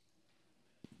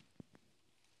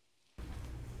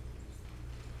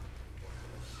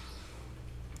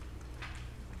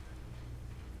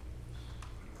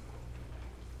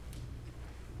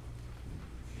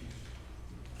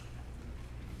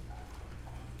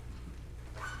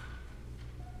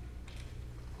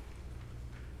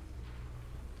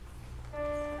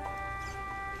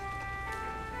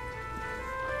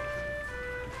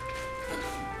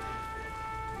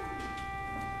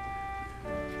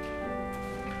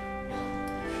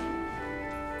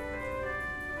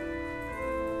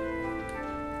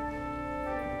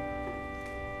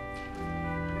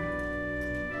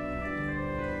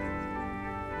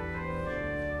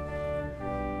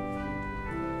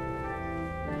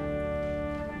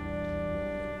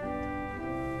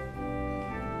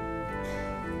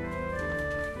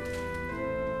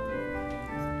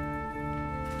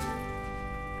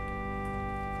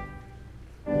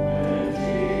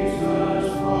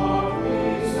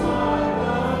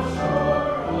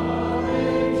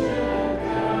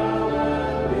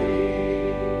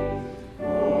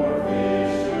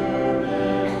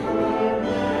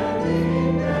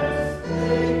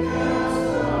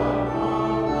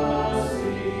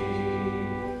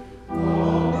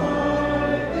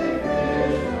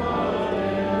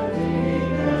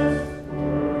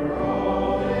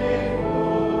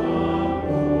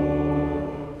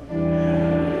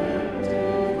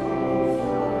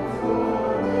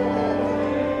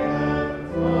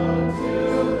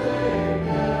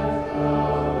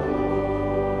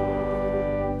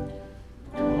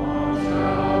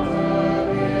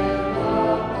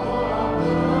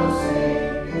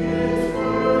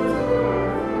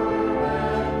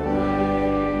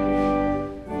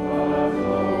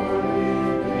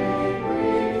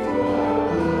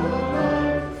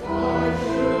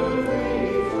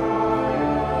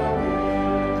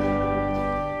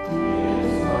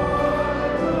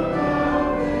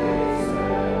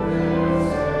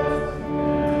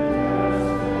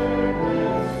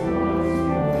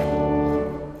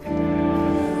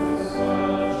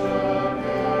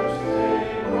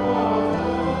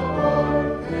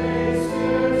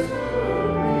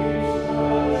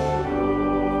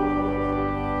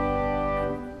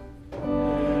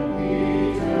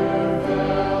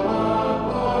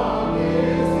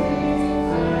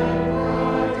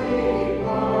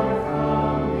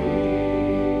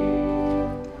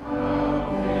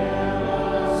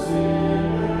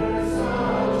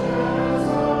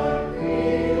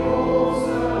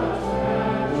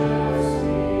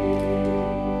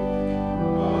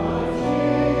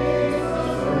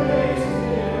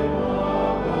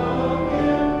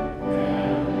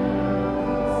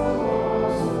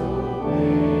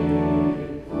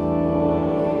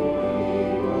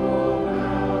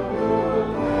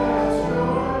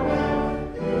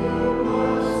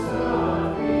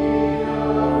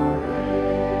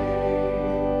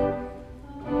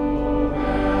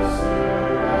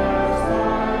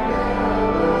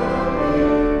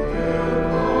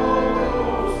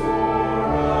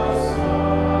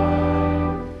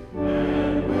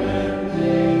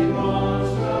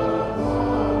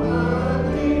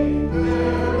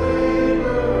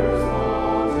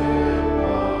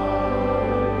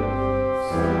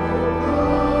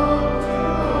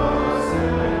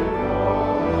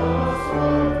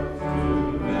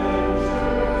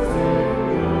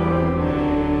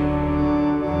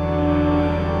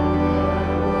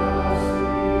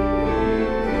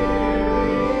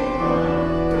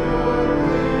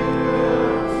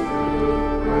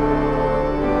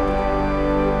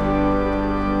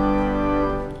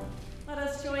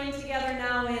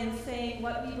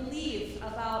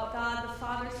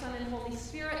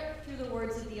 Spirit through the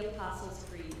words of the Apostles'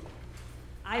 Creed.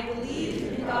 I believe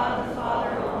in God the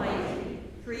Father Almighty,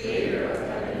 creator of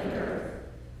heaven and earth.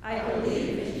 I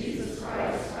believe in Jesus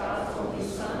Christ, God's only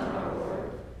Son, our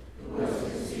Lord, who was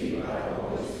conceived by the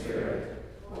Holy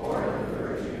Spirit, born of the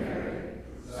Virgin Mary,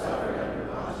 suffered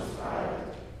under Pontius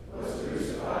Pilate, was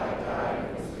crucified, died,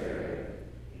 and was buried.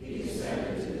 He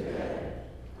descended to the dead.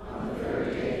 On the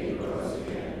third day he rose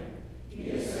again.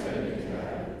 He ascended into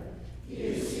heaven. He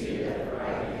is seated at the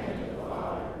right hand of the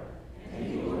Father, and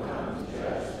he will come to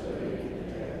judge the living and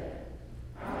the dead.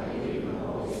 I believe in the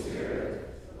Holy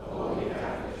Spirit, the Holy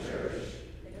Catholic Church,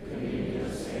 the communion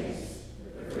of saints,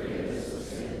 the forgiveness of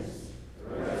sins,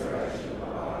 the resurrection of the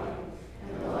body,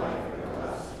 and the life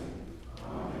everlasting.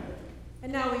 Amen.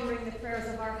 And now we bring the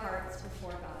prayers of our hearts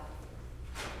before God.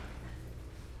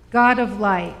 God of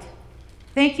light,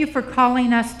 thank you for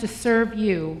calling us to serve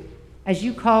you as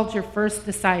you called your first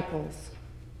disciples.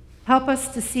 Help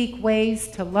us to seek ways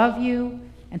to love you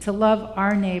and to love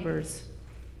our neighbors.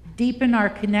 Deepen our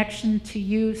connection to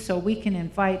you so we can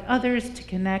invite others to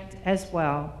connect as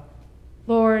well.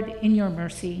 Lord, in your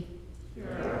mercy.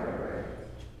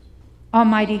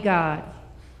 Almighty God,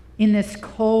 in this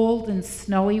cold and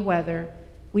snowy weather,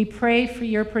 we pray for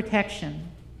your protection.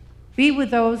 Be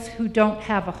with those who don't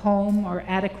have a home or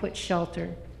adequate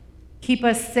shelter. Keep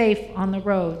us safe on the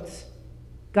roads.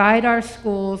 Guide our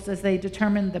schools as they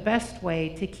determine the best way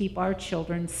to keep our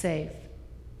children safe.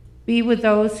 Be with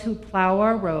those who plow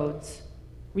our roads,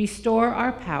 restore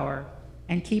our power,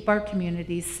 and keep our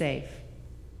communities safe.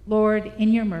 Lord,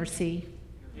 in your mercy.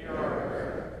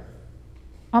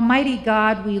 Almighty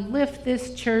God, we lift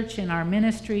this church and our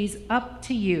ministries up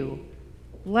to you.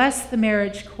 Bless the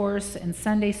marriage course and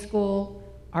Sunday school,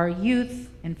 our youth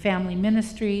and family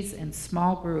ministries and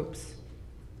small groups.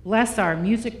 Bless our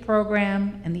music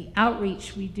program and the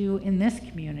outreach we do in this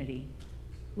community.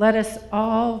 Let us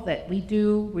all that we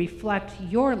do reflect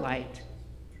your light.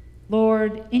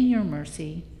 Lord, in your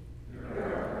mercy.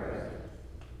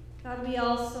 God, we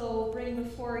also bring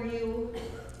before you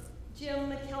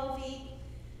Jim McKelvey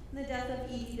and the death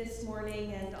of Edie this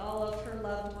morning and all of her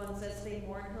loved ones as they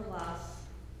mourn her loss.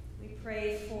 We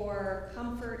pray for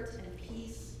comfort and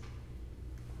peace.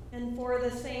 And for the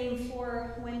same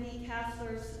for Wendy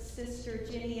Kassler's sister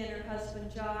Ginny and her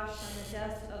husband Josh on the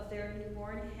death of their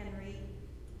newborn Henry.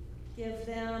 Give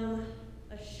them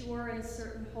a sure and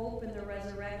certain hope in the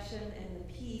resurrection and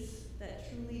the peace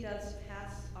that truly does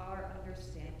pass our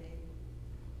understanding.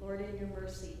 Lord, in your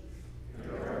mercy.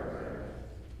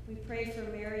 We pray for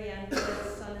Mary Ann's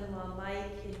son-in-law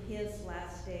Mike in his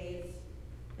last days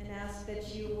and ask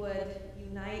that you would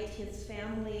unite his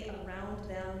family around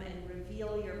them and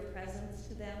reveal your presence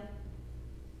to them.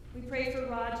 We pray for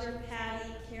Roger, Patty,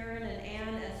 Karen, and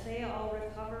Ann as they all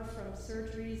recover from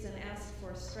surgeries and ask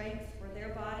for strength for their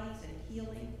bodies and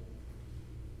healing.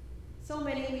 So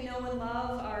many we know and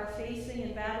love are facing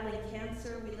and battling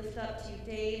cancer. We lift up to you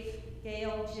Dave,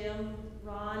 Gail, Jim,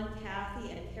 Ron,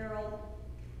 Kathy, and Carol.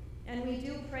 And we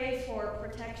do pray for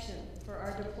protection for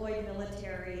our deployed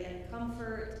military and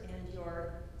comfort and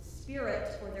your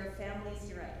spirit for their families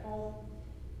here at home.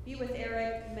 Be with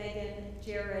Eric, Megan,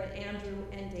 Jared, Andrew,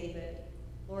 and David.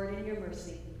 Lord, in your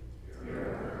mercy.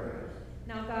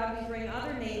 Now, God, we bring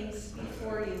other names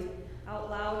before you, out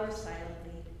loud or silently.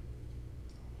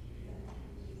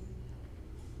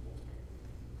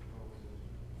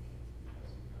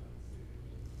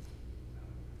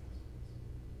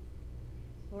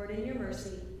 Lord, in your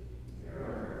mercy.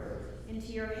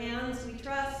 Into your hands we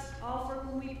trust, all for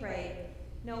whom we pray,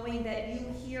 knowing that you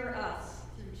hear us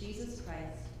through Jesus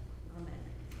Christ. Amen.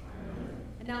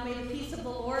 And now may the peace of the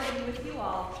Lord be with you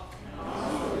all, and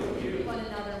also with you. One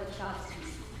another with God's peace.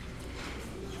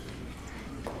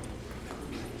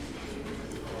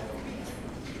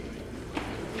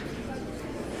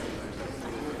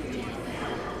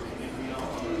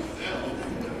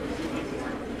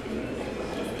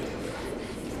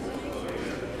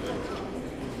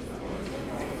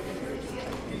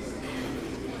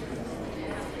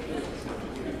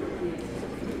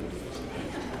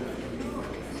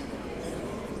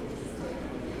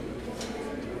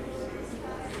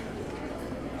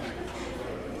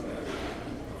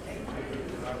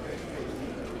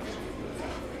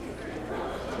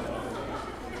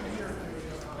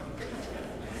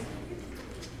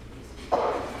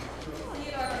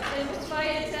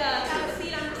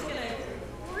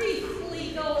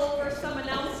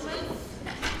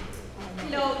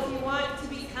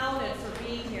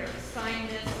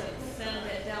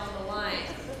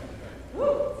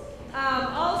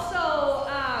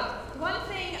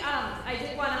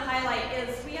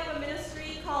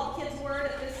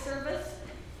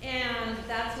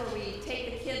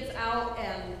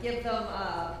 give them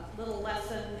a little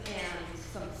lesson and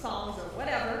some songs or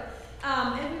whatever.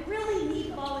 And we really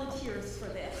need volunteers for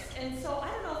this. And so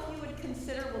I don't know if you would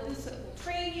consider, we'll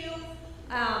train you.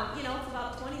 It's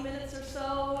about 20 minutes or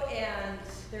so, and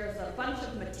there's a bunch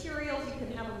of materials. You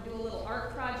can have them do a little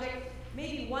art project,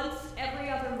 maybe once every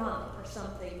other month or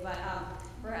something. But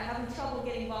we're having trouble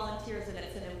getting volunteers, and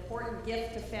it's an important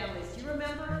gift to families. Do you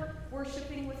remember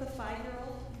worshiping with a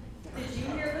 5-year-old? Did you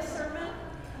hear the sermon?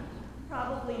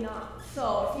 Probably not.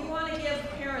 So if you want to give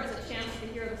parents a chance to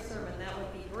hear the sermon, that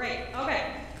would be great.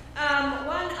 Okay.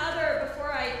 One other,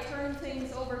 before I turn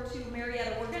things over to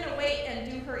Marietta, we're going to wait and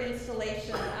do her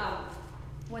installation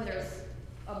when there's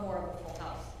more of a full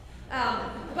house.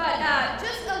 But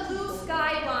just a loose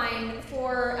guideline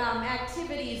for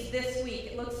activities this week.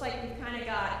 It looks like we've kind of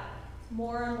got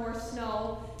more and more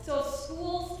snow. So if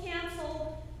school's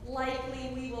canceled,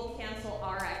 likely we will cancel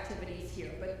our activities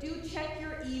here. But do check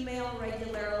your email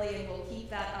regularly, and we'll keep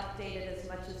that updated as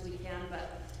much as we can.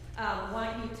 But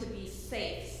want you to be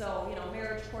safe. So,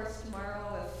 marriage course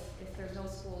tomorrow. If there's no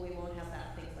school, we won't have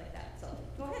that, things like that. So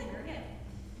go ahead, Marianne.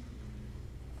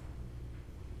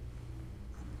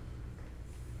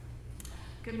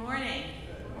 Good morning.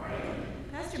 Good morning.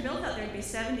 Pastor Bill thought there'd be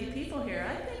 70 people here.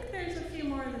 I think there's a few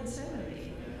more than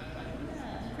 70.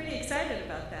 Yeah, I'm pretty excited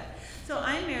about that. So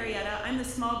I'm Marietta. I'm the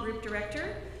small group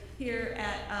director here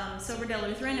at Silverdale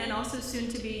Lutheran, and also soon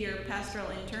to be your pastoral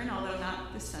intern, although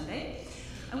not this Sunday.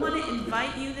 I want to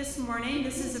invite you this morning.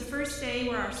 This is the first day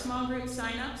where our small group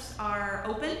signups are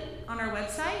open on our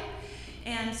website.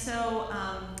 And so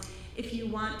if you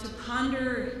want to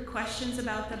ponder questions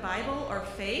about the Bible or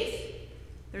faith,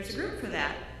 there's a group for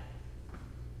that.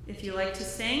 If you like to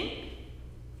sing,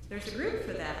 there's a group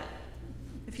for that.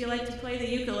 If you like to play the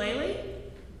ukulele,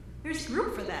 there's a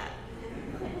group for that.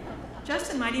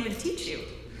 Justin might even teach you.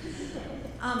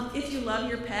 If you love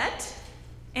your pet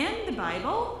and the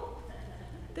Bible,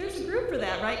 there's a group for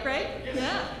that, right, Greg? Yes.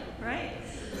 Yeah,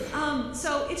 right.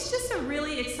 So it's just a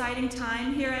really exciting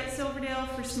time here at Silverdale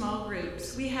for small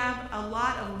groups. We have a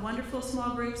lot of wonderful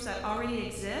small groups that already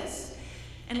exist,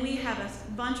 and we have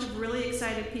a bunch of really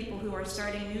excited people who are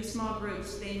starting new small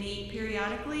groups. They meet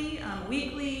periodically,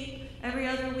 weekly, every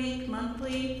other week,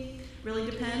 monthly, really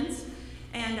depends.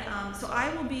 And so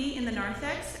I will be in the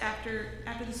narthex after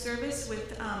the service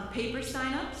with paper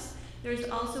signups. There's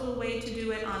also a way to do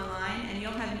it online, and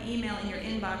you'll have an email in your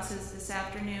inboxes this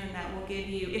afternoon that will give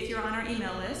you, if you're on our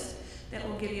email list, that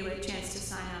will give you a chance to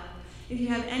sign up. If you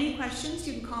have any questions,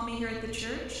 you can call me here at the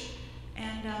church.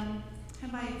 And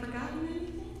have I forgotten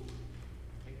anything?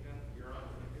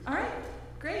 All right,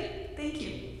 great, thank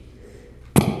you.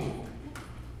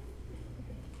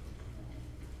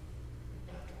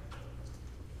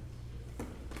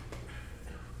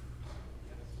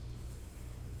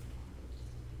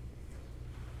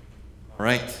 All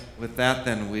right, with that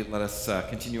then, let us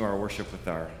continue our worship with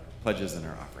our pledges and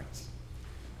our offerings.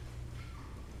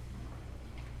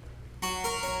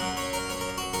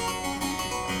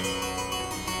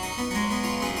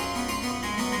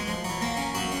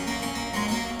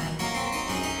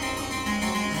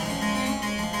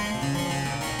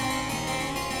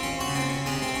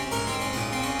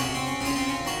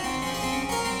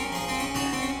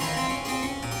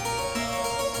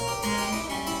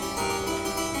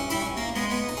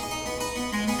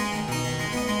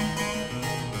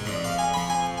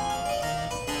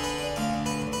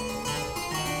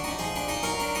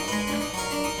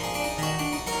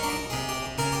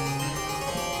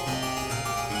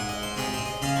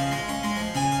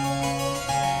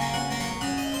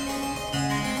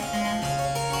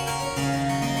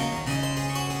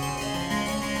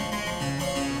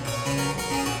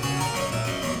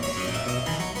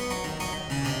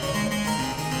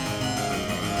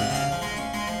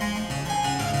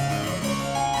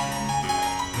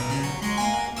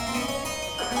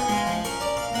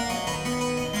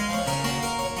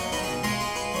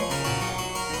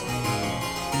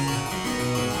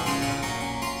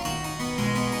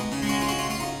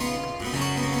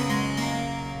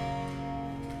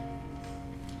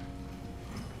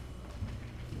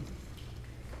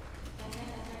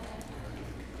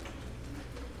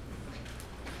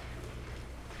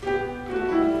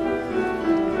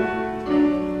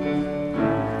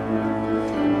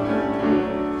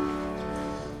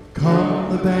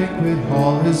 Banquet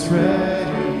hall is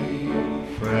ready,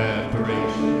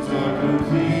 preparations are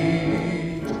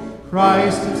complete.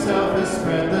 Christ himself has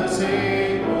spread the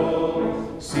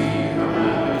table, see how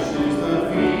lavish is the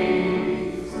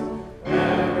feast.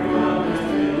 Everyone has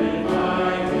been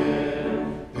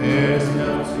invited, there's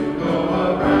enough to go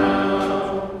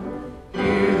around.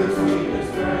 Here the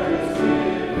sweetest bread is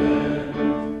given.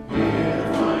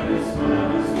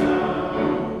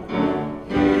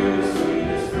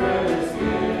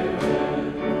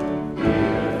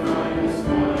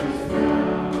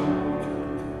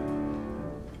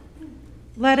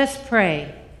 us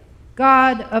pray.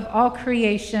 God of all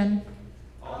creation,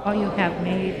 all you have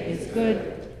made is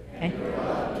good, and your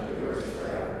love endures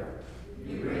forever.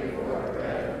 You bring forth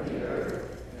bread from the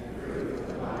earth and fruit from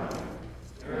the vine.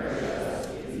 Nourish us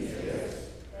with these gifts,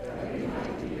 that we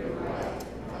might be your light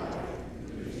and life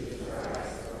through Jesus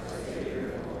Christ, our Savior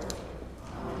and Lord.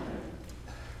 Amen.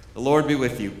 The Lord be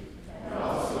with you. And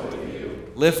also with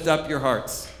you. Lift up your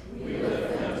hearts. We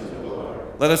lift them to the Lord.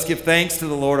 Let us give thanks to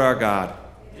the Lord our God.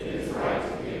 It is right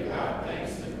to give God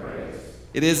thanks and praise.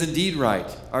 It is indeed right,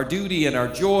 our duty and our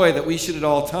joy, that we should at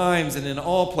all times and in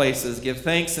all places give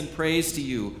thanks and praise to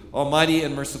you, Almighty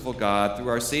and merciful God, through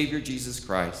our Savior Jesus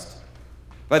Christ.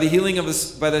 By the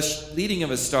leading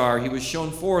of a star, he was shown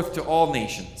forth to all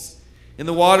nations. In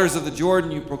the waters of the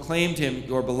Jordan, you proclaimed him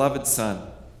your beloved Son.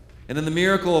 And in the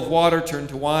miracle of water turned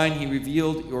to wine, he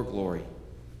revealed your glory.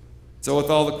 So with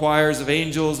all the choirs of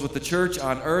angels, with the church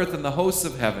on earth and the hosts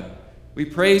of heaven, we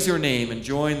praise your name and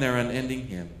join their unending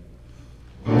hymn.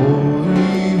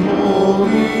 Holy,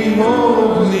 holy,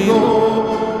 holy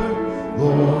Lord,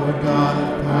 Lord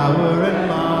God of power and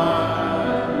might.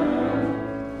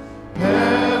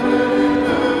 Heaven and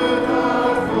earth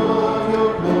are full of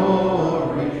your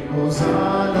glory.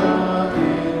 Hosanna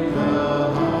in the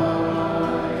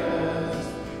highest.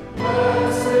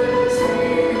 Blessed is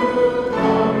he who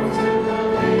comes in the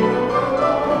name of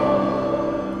the Lord.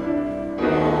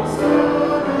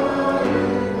 Hosanna in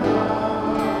the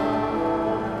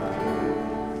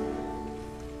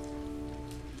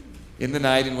In the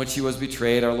night in which he was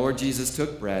betrayed, our Lord Jesus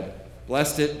took bread,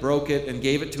 blessed it, broke it, and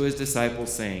gave it to his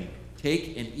disciples, saying,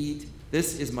 "Take and eat.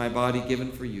 This is my body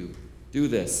given for you. Do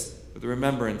this for the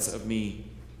remembrance of me."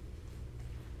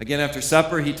 Again after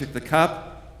supper, he took the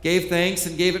cup, gave thanks,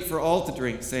 and gave it for all to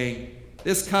drink, saying,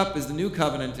 "This cup is the new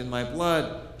covenant in my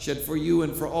blood, shed for you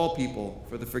and for all people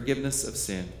for the forgiveness of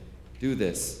sin. Do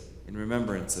this in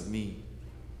remembrance of me."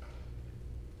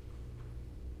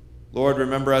 Lord,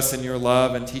 remember us in your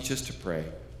love and teach us to pray.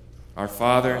 Our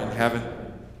Father in heaven,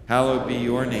 hallowed be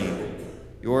your name.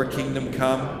 Your kingdom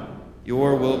come,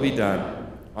 your will be done,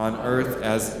 on earth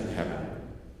as in heaven.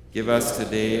 Give us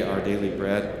today our daily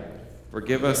bread.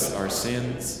 Forgive us our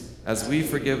sins, as we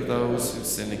forgive those who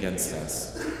sin against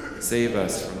us. Save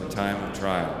us from the time of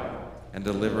trial, and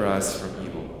deliver us from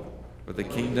evil. For the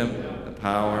kingdom, the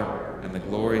power, and the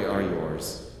glory are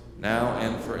yours, now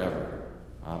and forever.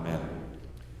 Amen.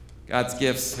 God's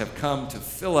gifts have come to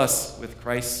fill us with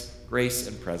Christ's grace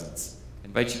and presence. I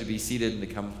invite you to be seated and to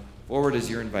come forward as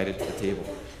you're invited to the table.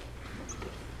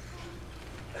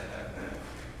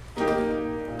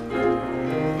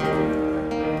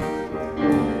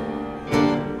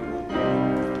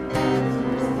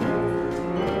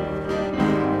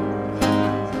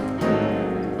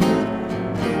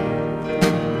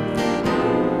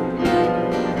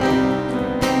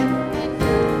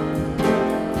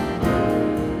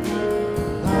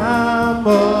 Lamb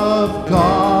of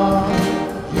God,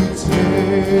 you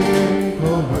take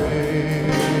away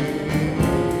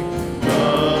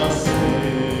the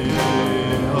sin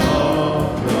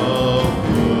of the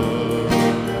world.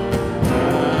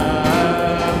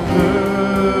 Have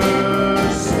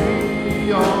mercy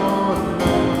on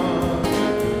us.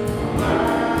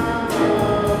 Lamb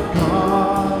of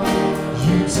God,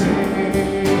 you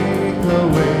take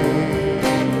away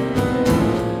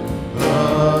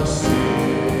the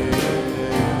sin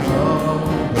of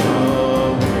the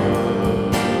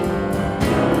world.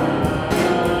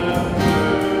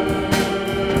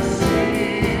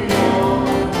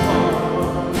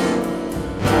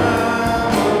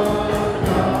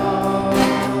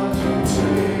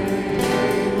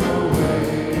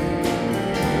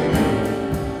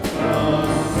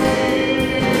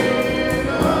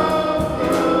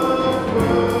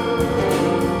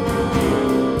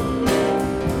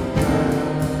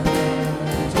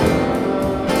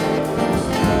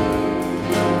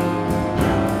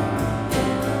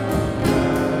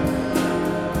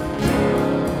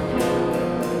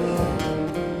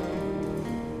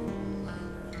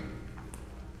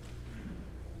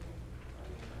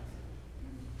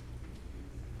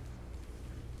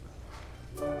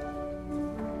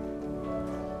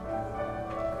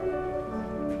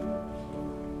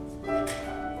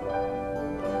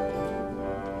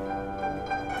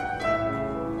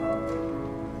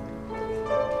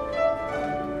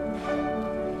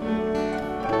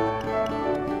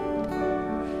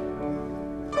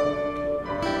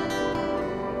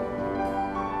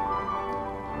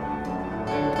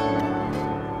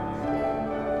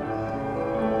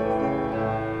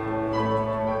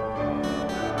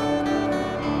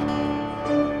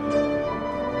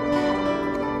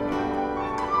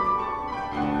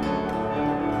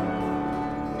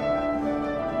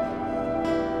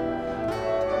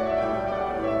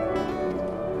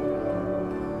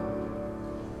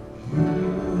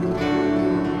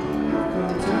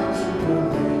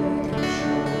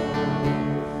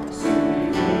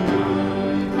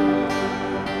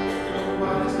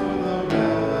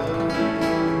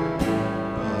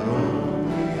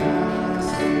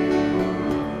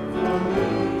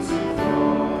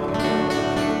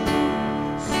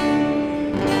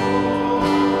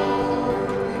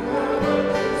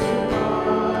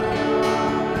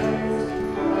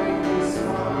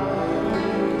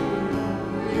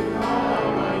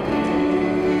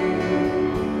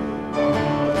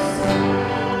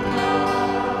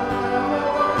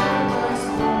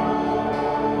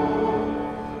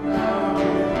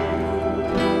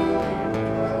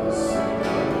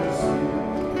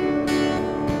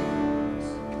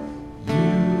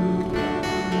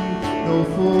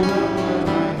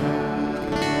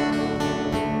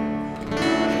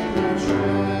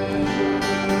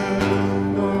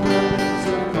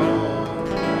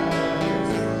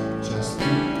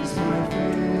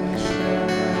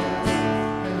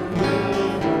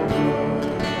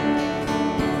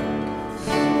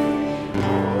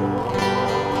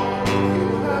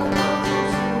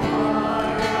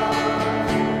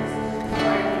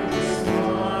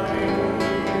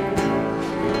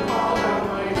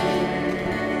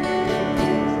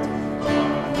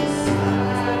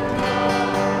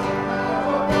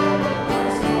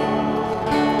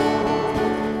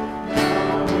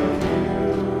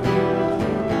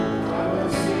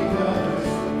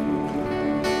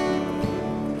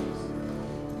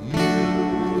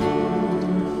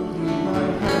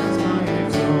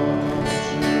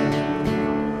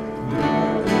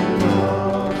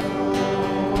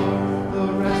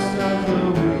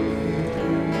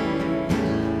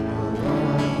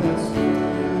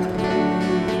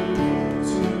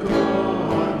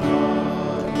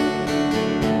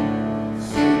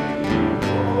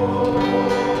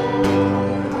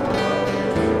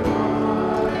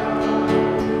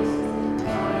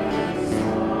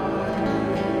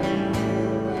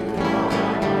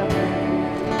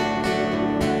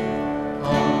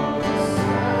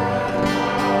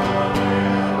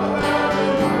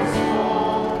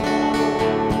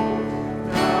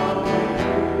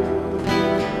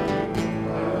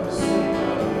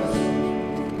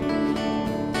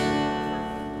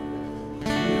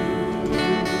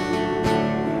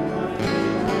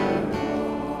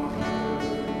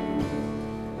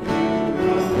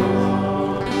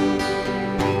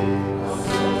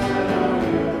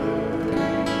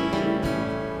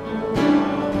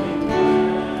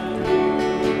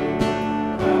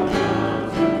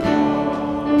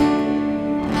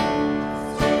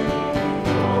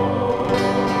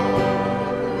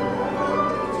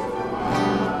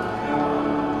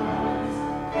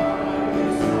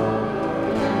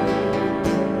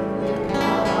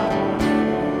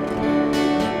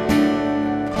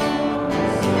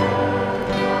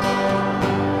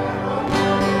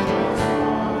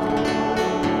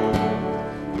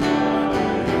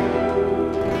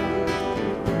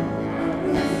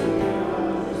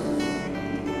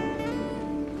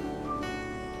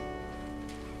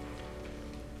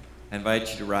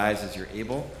 invite you to rise as you're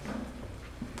able.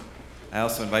 I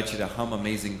also invite you to hum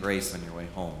Amazing Grace on your way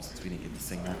home, since we didn't get to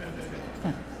sing that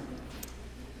one.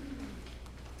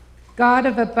 God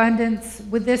of abundance,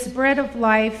 with this bread of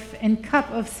life and cup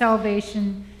of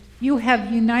salvation, you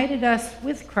have united us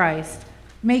with Christ,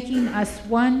 making us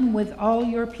one with all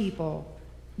your people.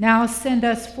 Now send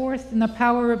us forth in the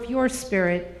power of your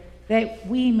Spirit, that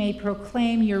we may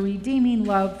proclaim your redeeming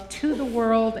love to the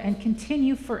world and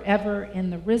continue forever in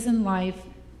the risen life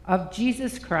of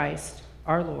Jesus Christ,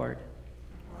 our Lord.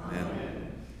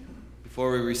 Amen.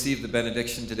 Before we receive the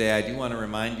benediction today, I do want to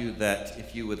remind you that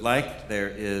if you would like,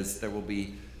 there will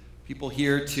be people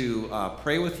here to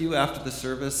pray with you after the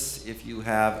service if you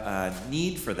have a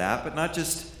need for that, but not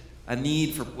just a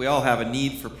need for, we all have a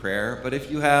need for prayer, but if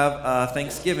you have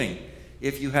Thanksgiving,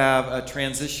 if you have a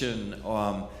transition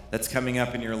that's coming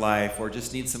up in your life, or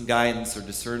just need some guidance or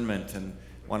discernment and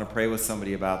want to pray with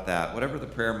somebody about that, whatever the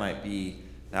prayer might be,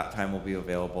 that time will be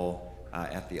available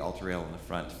at the altar rail in the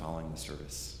front following the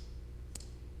service.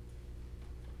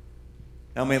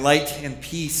 Now may light and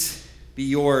peace be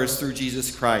yours through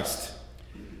Jesus Christ.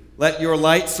 Let your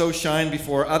light so shine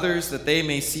before others that they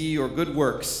may see your good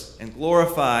works and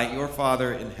glorify your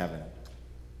Father in heaven.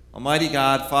 Almighty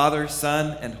God, Father,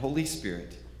 Son, and Holy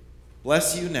Spirit,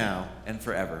 bless you now and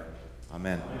forever.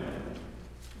 Amen. Amen.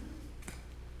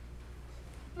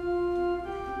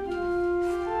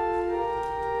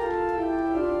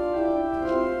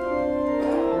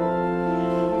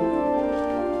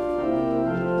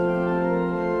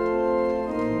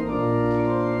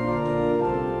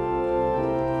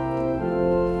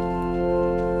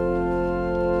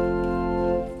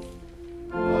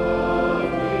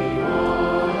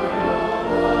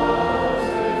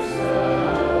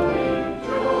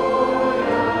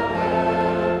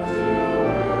 To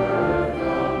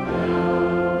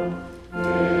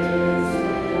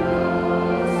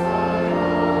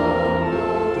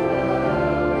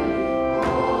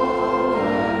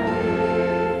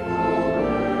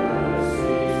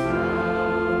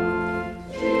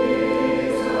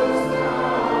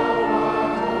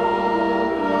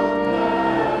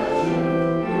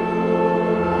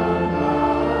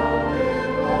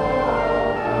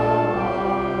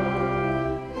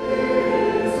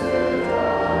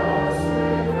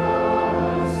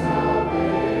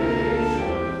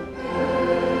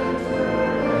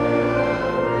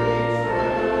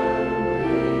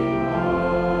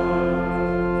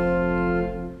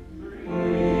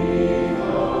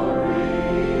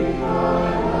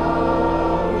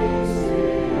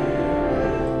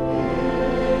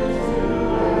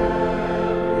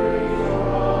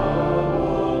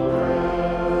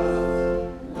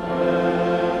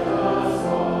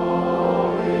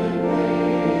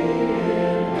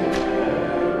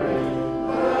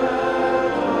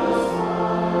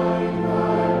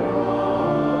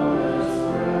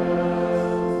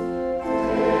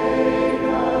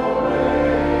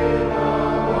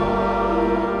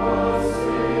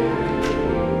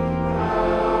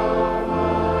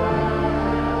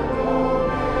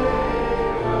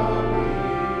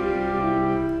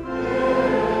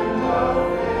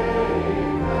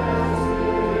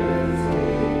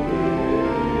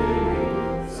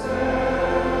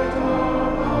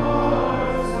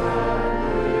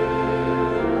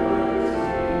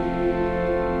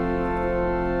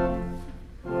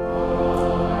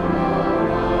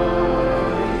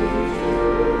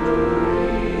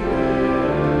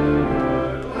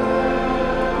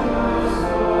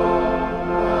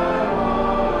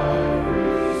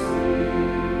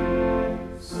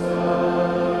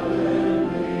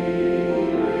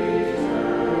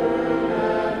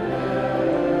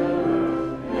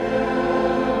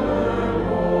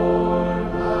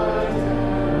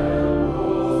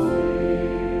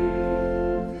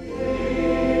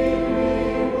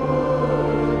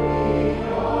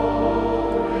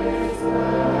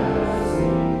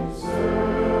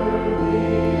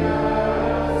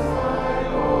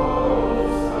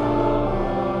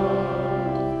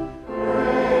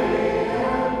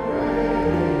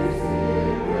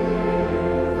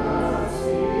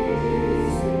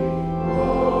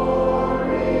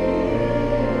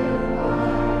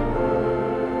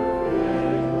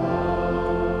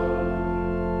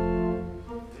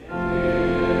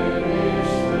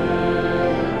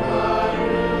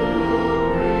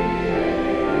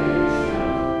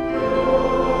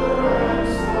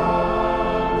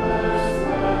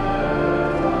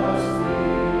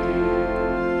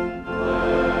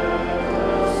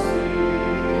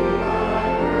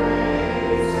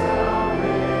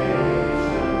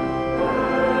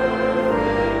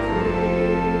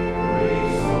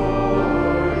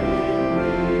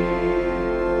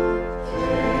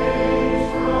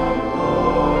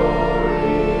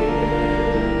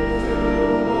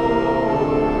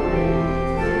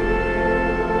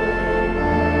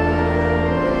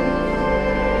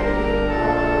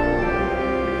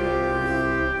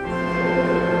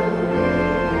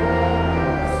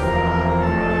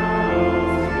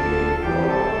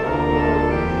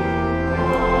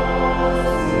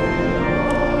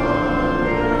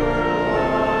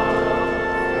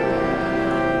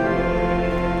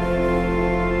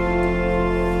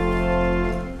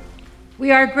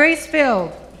We are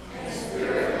grace-filled.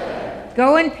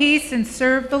 Go in peace and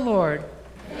serve the Lord.